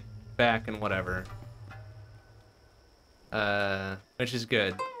city's like back and whatever. Which is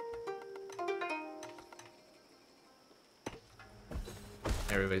good.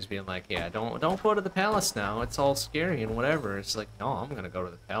 Everybody's being like, yeah, don't go to the palace now. It's all scary and whatever. It's like, no, I'm gonna go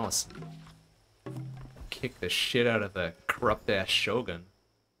to the palace and kick the shit out of the corrupt ass shogun.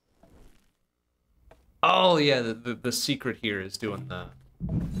 Oh yeah, the secret here is doing the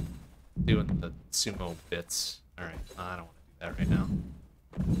sumo bits. All right, I don't want to do that right now.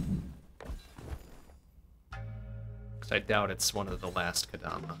 I doubt it's one of the last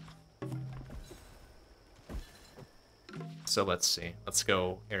Kodama. So let's see. Let's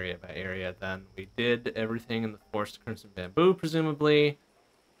go area by area then. We did everything in the Forest of Crimson Bamboo, presumably.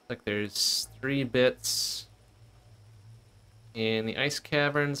 Like there's 3 bits in the ice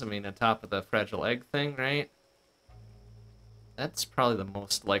caverns. I mean, on top of the fragile egg thing, right? That's probably the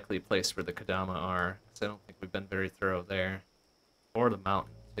most likely place where the Kodama are, because I don't think we've been very thorough there. Or the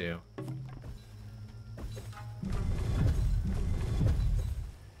mountain, too.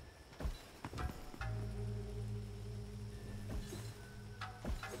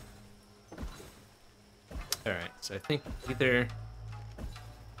 Alright, so I think either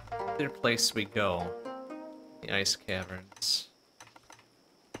place we go, the ice caverns,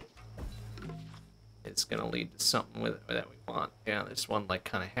 is gonna lead to something with it that we want. Yeah, there's one like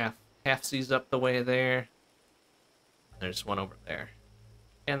kind of half-seas up the way there. There's one over there.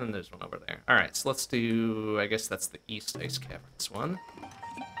 And then there's one over there. Alright, so let's do, I guess that's the east ice caverns one.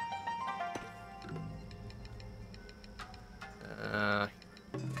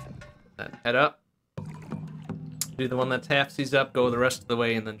 Then head up. Do the one that's half-seas up, go the rest of the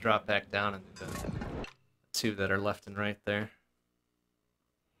way, and then drop back down and do the 2 that are left and right there.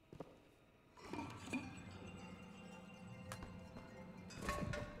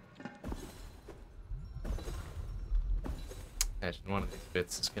 Imagine one of these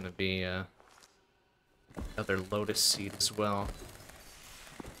bits is going to be another lotus seed as well.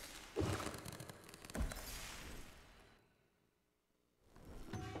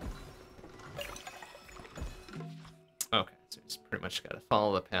 Okay, so we just pretty much got to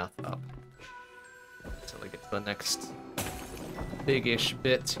follow the path up until we get to the next big-ish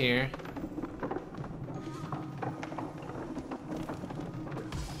bit here.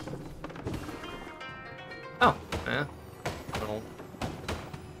 Oh, yeah. Little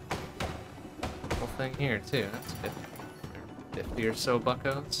thing here, too. That's 50 or so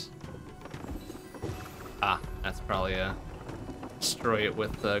buckos. Ah, that's probably a destroy it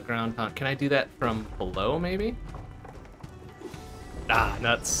with the ground pound. Can I do that from below, maybe? Ah,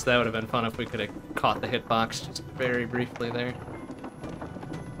 nuts. That would have been fun if we could have caught the hitbox just very briefly there.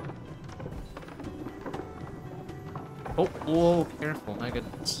 Oh, whoa, careful, my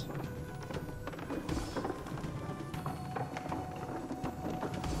goodness.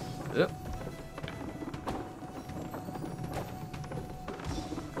 Yep.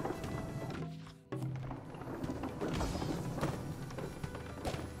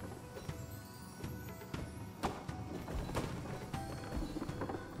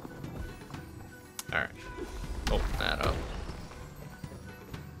 Alright. Open that up.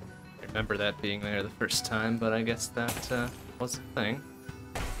 I remember that being there the first time, but I guess that was the thing.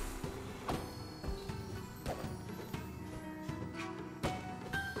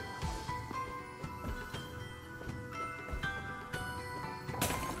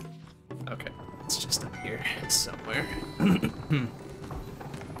 Okay, it's just up here somewhere.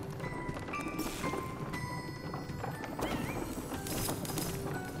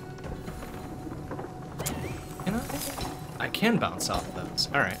 I can bounce off those.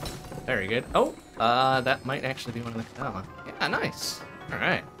 All right, very good. Oh, that might actually be one of the. Oh, yeah, nice. All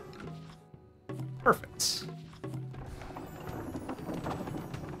right, perfect.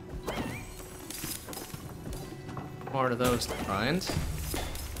 More of those to find.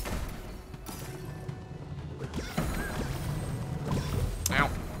 Ow.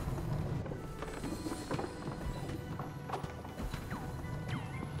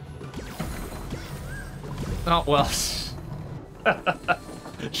 Oh well.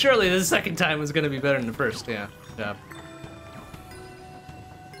 Surely the second time was going to be better than the first, yeah. Good job.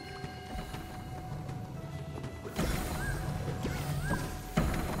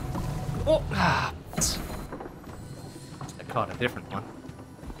 Oh! Ah, I caught a different one.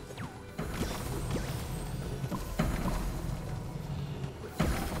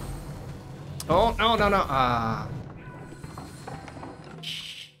 Oh, no, no, no. Ah.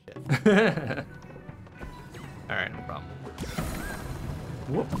 Shit. Alright, no problem.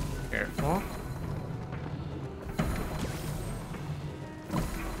 Whoop, careful.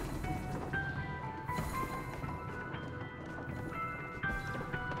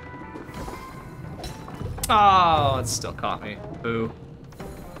 Oh, it still caught me. Boo.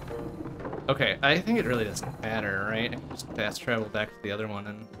 Okay, I think it really doesn't matter, right? I can just fast travel back to the other one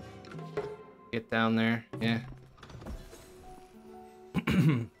and get down there. Yeah.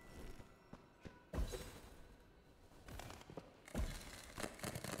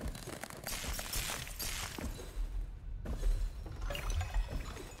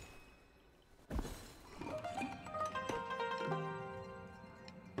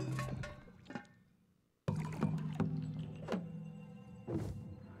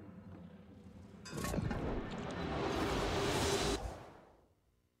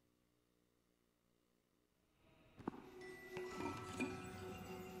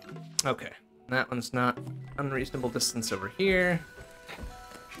 Okay, that one's not unreasonable distance over here.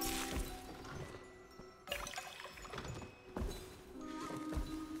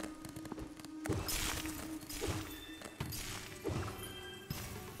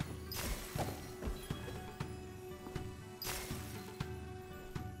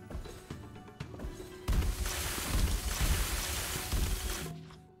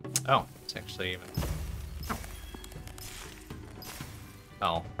 Oh, it's actually even...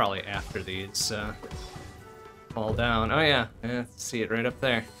 Oh, probably after these fall down. Oh yeah, yeah, see it right up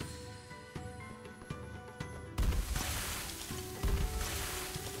there.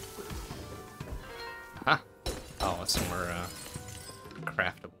 Ah, oh, some more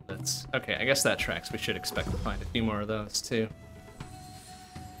craftable bits. Okay, I guess that tracks. We should expect to find a few more of those too.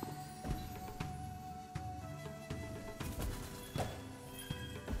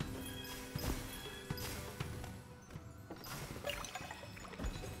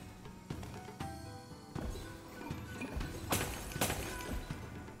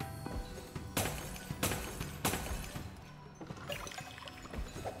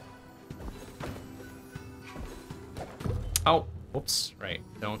 Oh, whoops, right.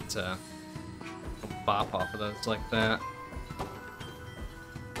 Don't bop off of those like that.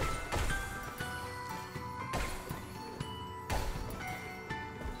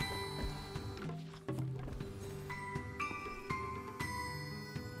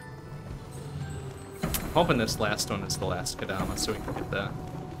 Hoping this last one is the last Kadama so we can get the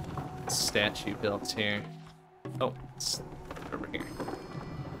statue built here. Oh, it's over here.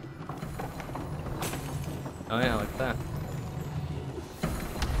 Oh yeah, like that.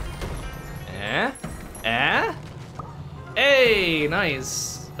 Hey,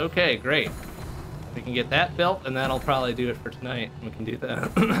 nice. Okay, great. We can get that built, and that'll probably do it for tonight. We can do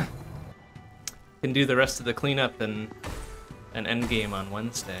that. Can do the rest of the cleanup and an end game on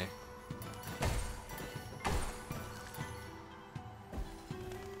Wednesday.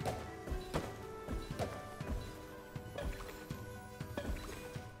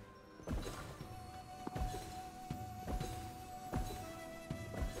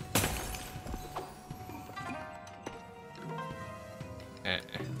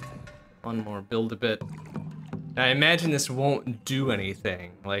 One more build a bit. Now, I imagine this won't do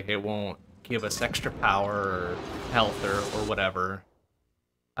anything. Like, it won't give us extra power or health or whatever.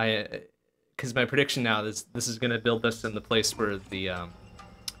 Because my prediction now is this is going to build us in the place where the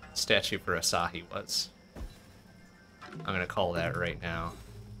statue for Asahi was. I'm going to call that right now.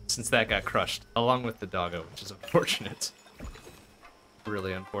 Since that got crushed, along with the doggo, which is unfortunate.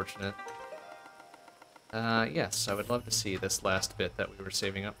 Really unfortunate. Yes, I would love to see this last bit that we were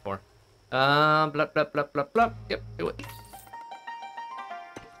saving up for. Blah, blah, blah, blah, blah. Yep, do it.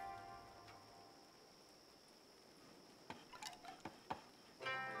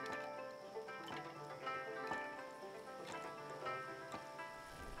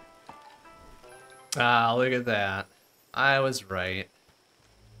 Ah, look at that. I was right.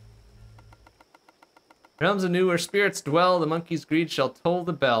 Realms anew where spirits dwell, the monkey's greed shall toll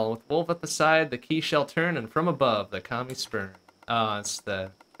the bell. With wolf at the side, the key shall turn, and from above, the kami spurn. Oh, it's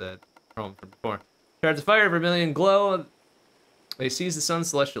the from before. Shards of fire, vermilion glow. They seize the sun's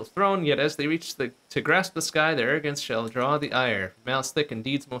celestial throne, yet as they reach to grasp the sky, their arrogance shall draw the ire. Malice thick and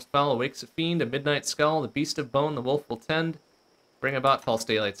deeds most foul awakes a fiend, a midnight skull, the beast of bone, the wolf will tend. Bring about false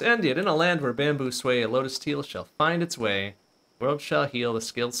daylight's end, yet in a land where bamboo sway, a lotus teal shall find its way. World shall heal, the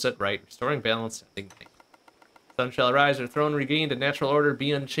skills set right, restoring balance, ending night. Sun shall arise, her throne regained, and natural order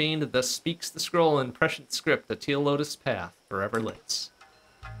be unchained. Thus speaks the scroll in prescient script, the Teal Lotus path forever lights.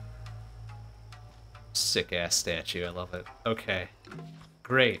 Sick-ass statue, I love it. Okay,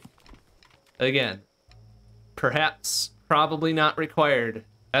 great. Again, perhaps, probably not required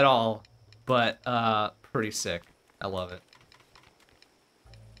at all, but pretty sick. I love it.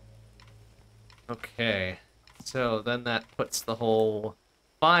 Okay, so then that puts the whole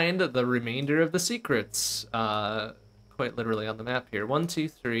find the remainder of the secrets quite literally on the map here. 1, 2,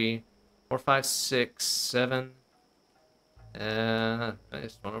 3, 4, 5, 6, 7.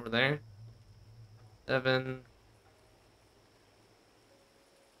 Nice one over there. 7.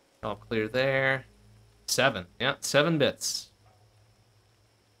 All clear there. 7. Yeah, 7 bits.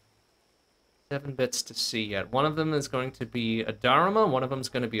 7 bits to see yet. One of them is going to be a Dharma. One of them is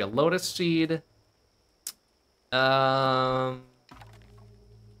going to be a Lotus Seed. We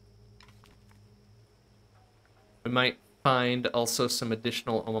might find also some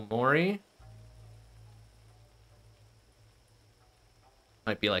additional Omamori.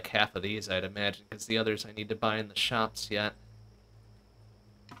 Might be like half of these, I'd imagine, because the others I need to buy in the shops yet.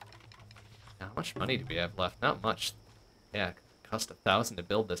 How much money do we have left? Not much. Yeah, it cost 1,000 to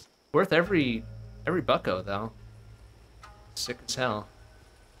build this. Worth every bucko, though. Sick as hell.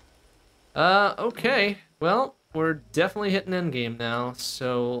 Okay. Well, we're definitely hitting endgame now,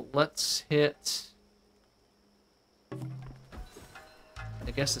 so let's hit,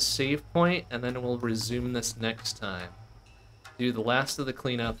 I guess, a save point, and then we'll resume this next time. Do the last of the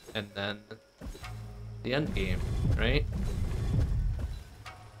cleanup, and then the end game, right?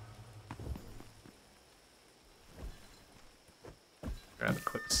 Grab a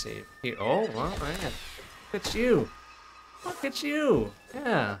quick save here. Oh, well, man. Look at you. Look at you.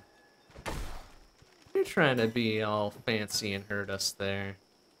 Yeah. You're trying to be all fancy and hurt us there.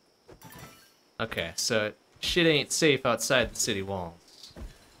 Okay, so shit ain't safe outside the city walls.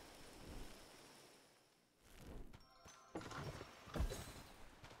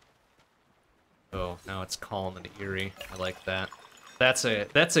 Oh, now it's calm and eerie. I like that. That's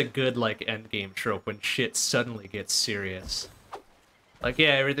a good, like, endgame trope when shit suddenly gets serious. Like,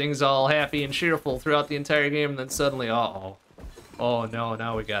 yeah, everything's all happy and cheerful throughout the entire game, and then suddenly, uh-oh. Oh, no,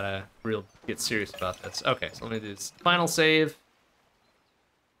 now we gotta get serious about this. Okay, so let me do this final save.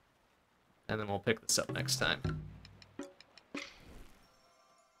 And then we'll pick this up next time.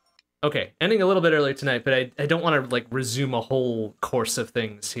 Okay, ending a little bit earlier tonight, but I don't want to like resume a whole course of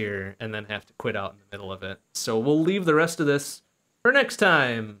things here and then have to quit out in the middle of it. So we'll leave the rest of this for next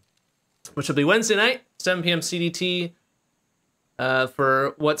time, which will be Wednesday night, 7 p.m. CDT,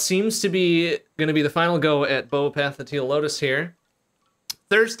 for what seems to be going to be the final go at Bo Path of Teal Lotus here.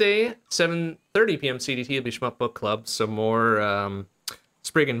 Thursday, 7:30 p.m. CDT will be Shmup Book Club, so more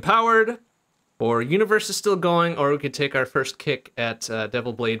Spriggan Powered, or Universe is still going, or we could take our first kick at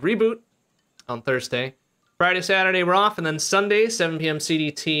Devil Blade Reboot on Thursday. Friday, Saturday, we're off, and then Sunday, 7 p.m.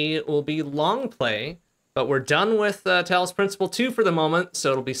 CDT, will be Long Play, but we're done with Talos Principle 2 for the moment,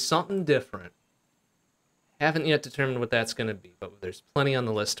 so it'll be something different. Haven't yet determined what that's going to be, but there's plenty on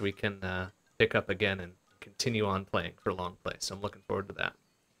the list we can pick up again and continue on playing for Long Play, so I'm looking forward to that.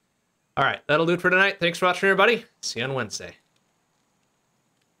 All right, that'll do it for tonight. Thanks for watching, everybody. See you on Wednesday.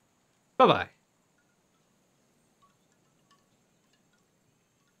 Bye-bye.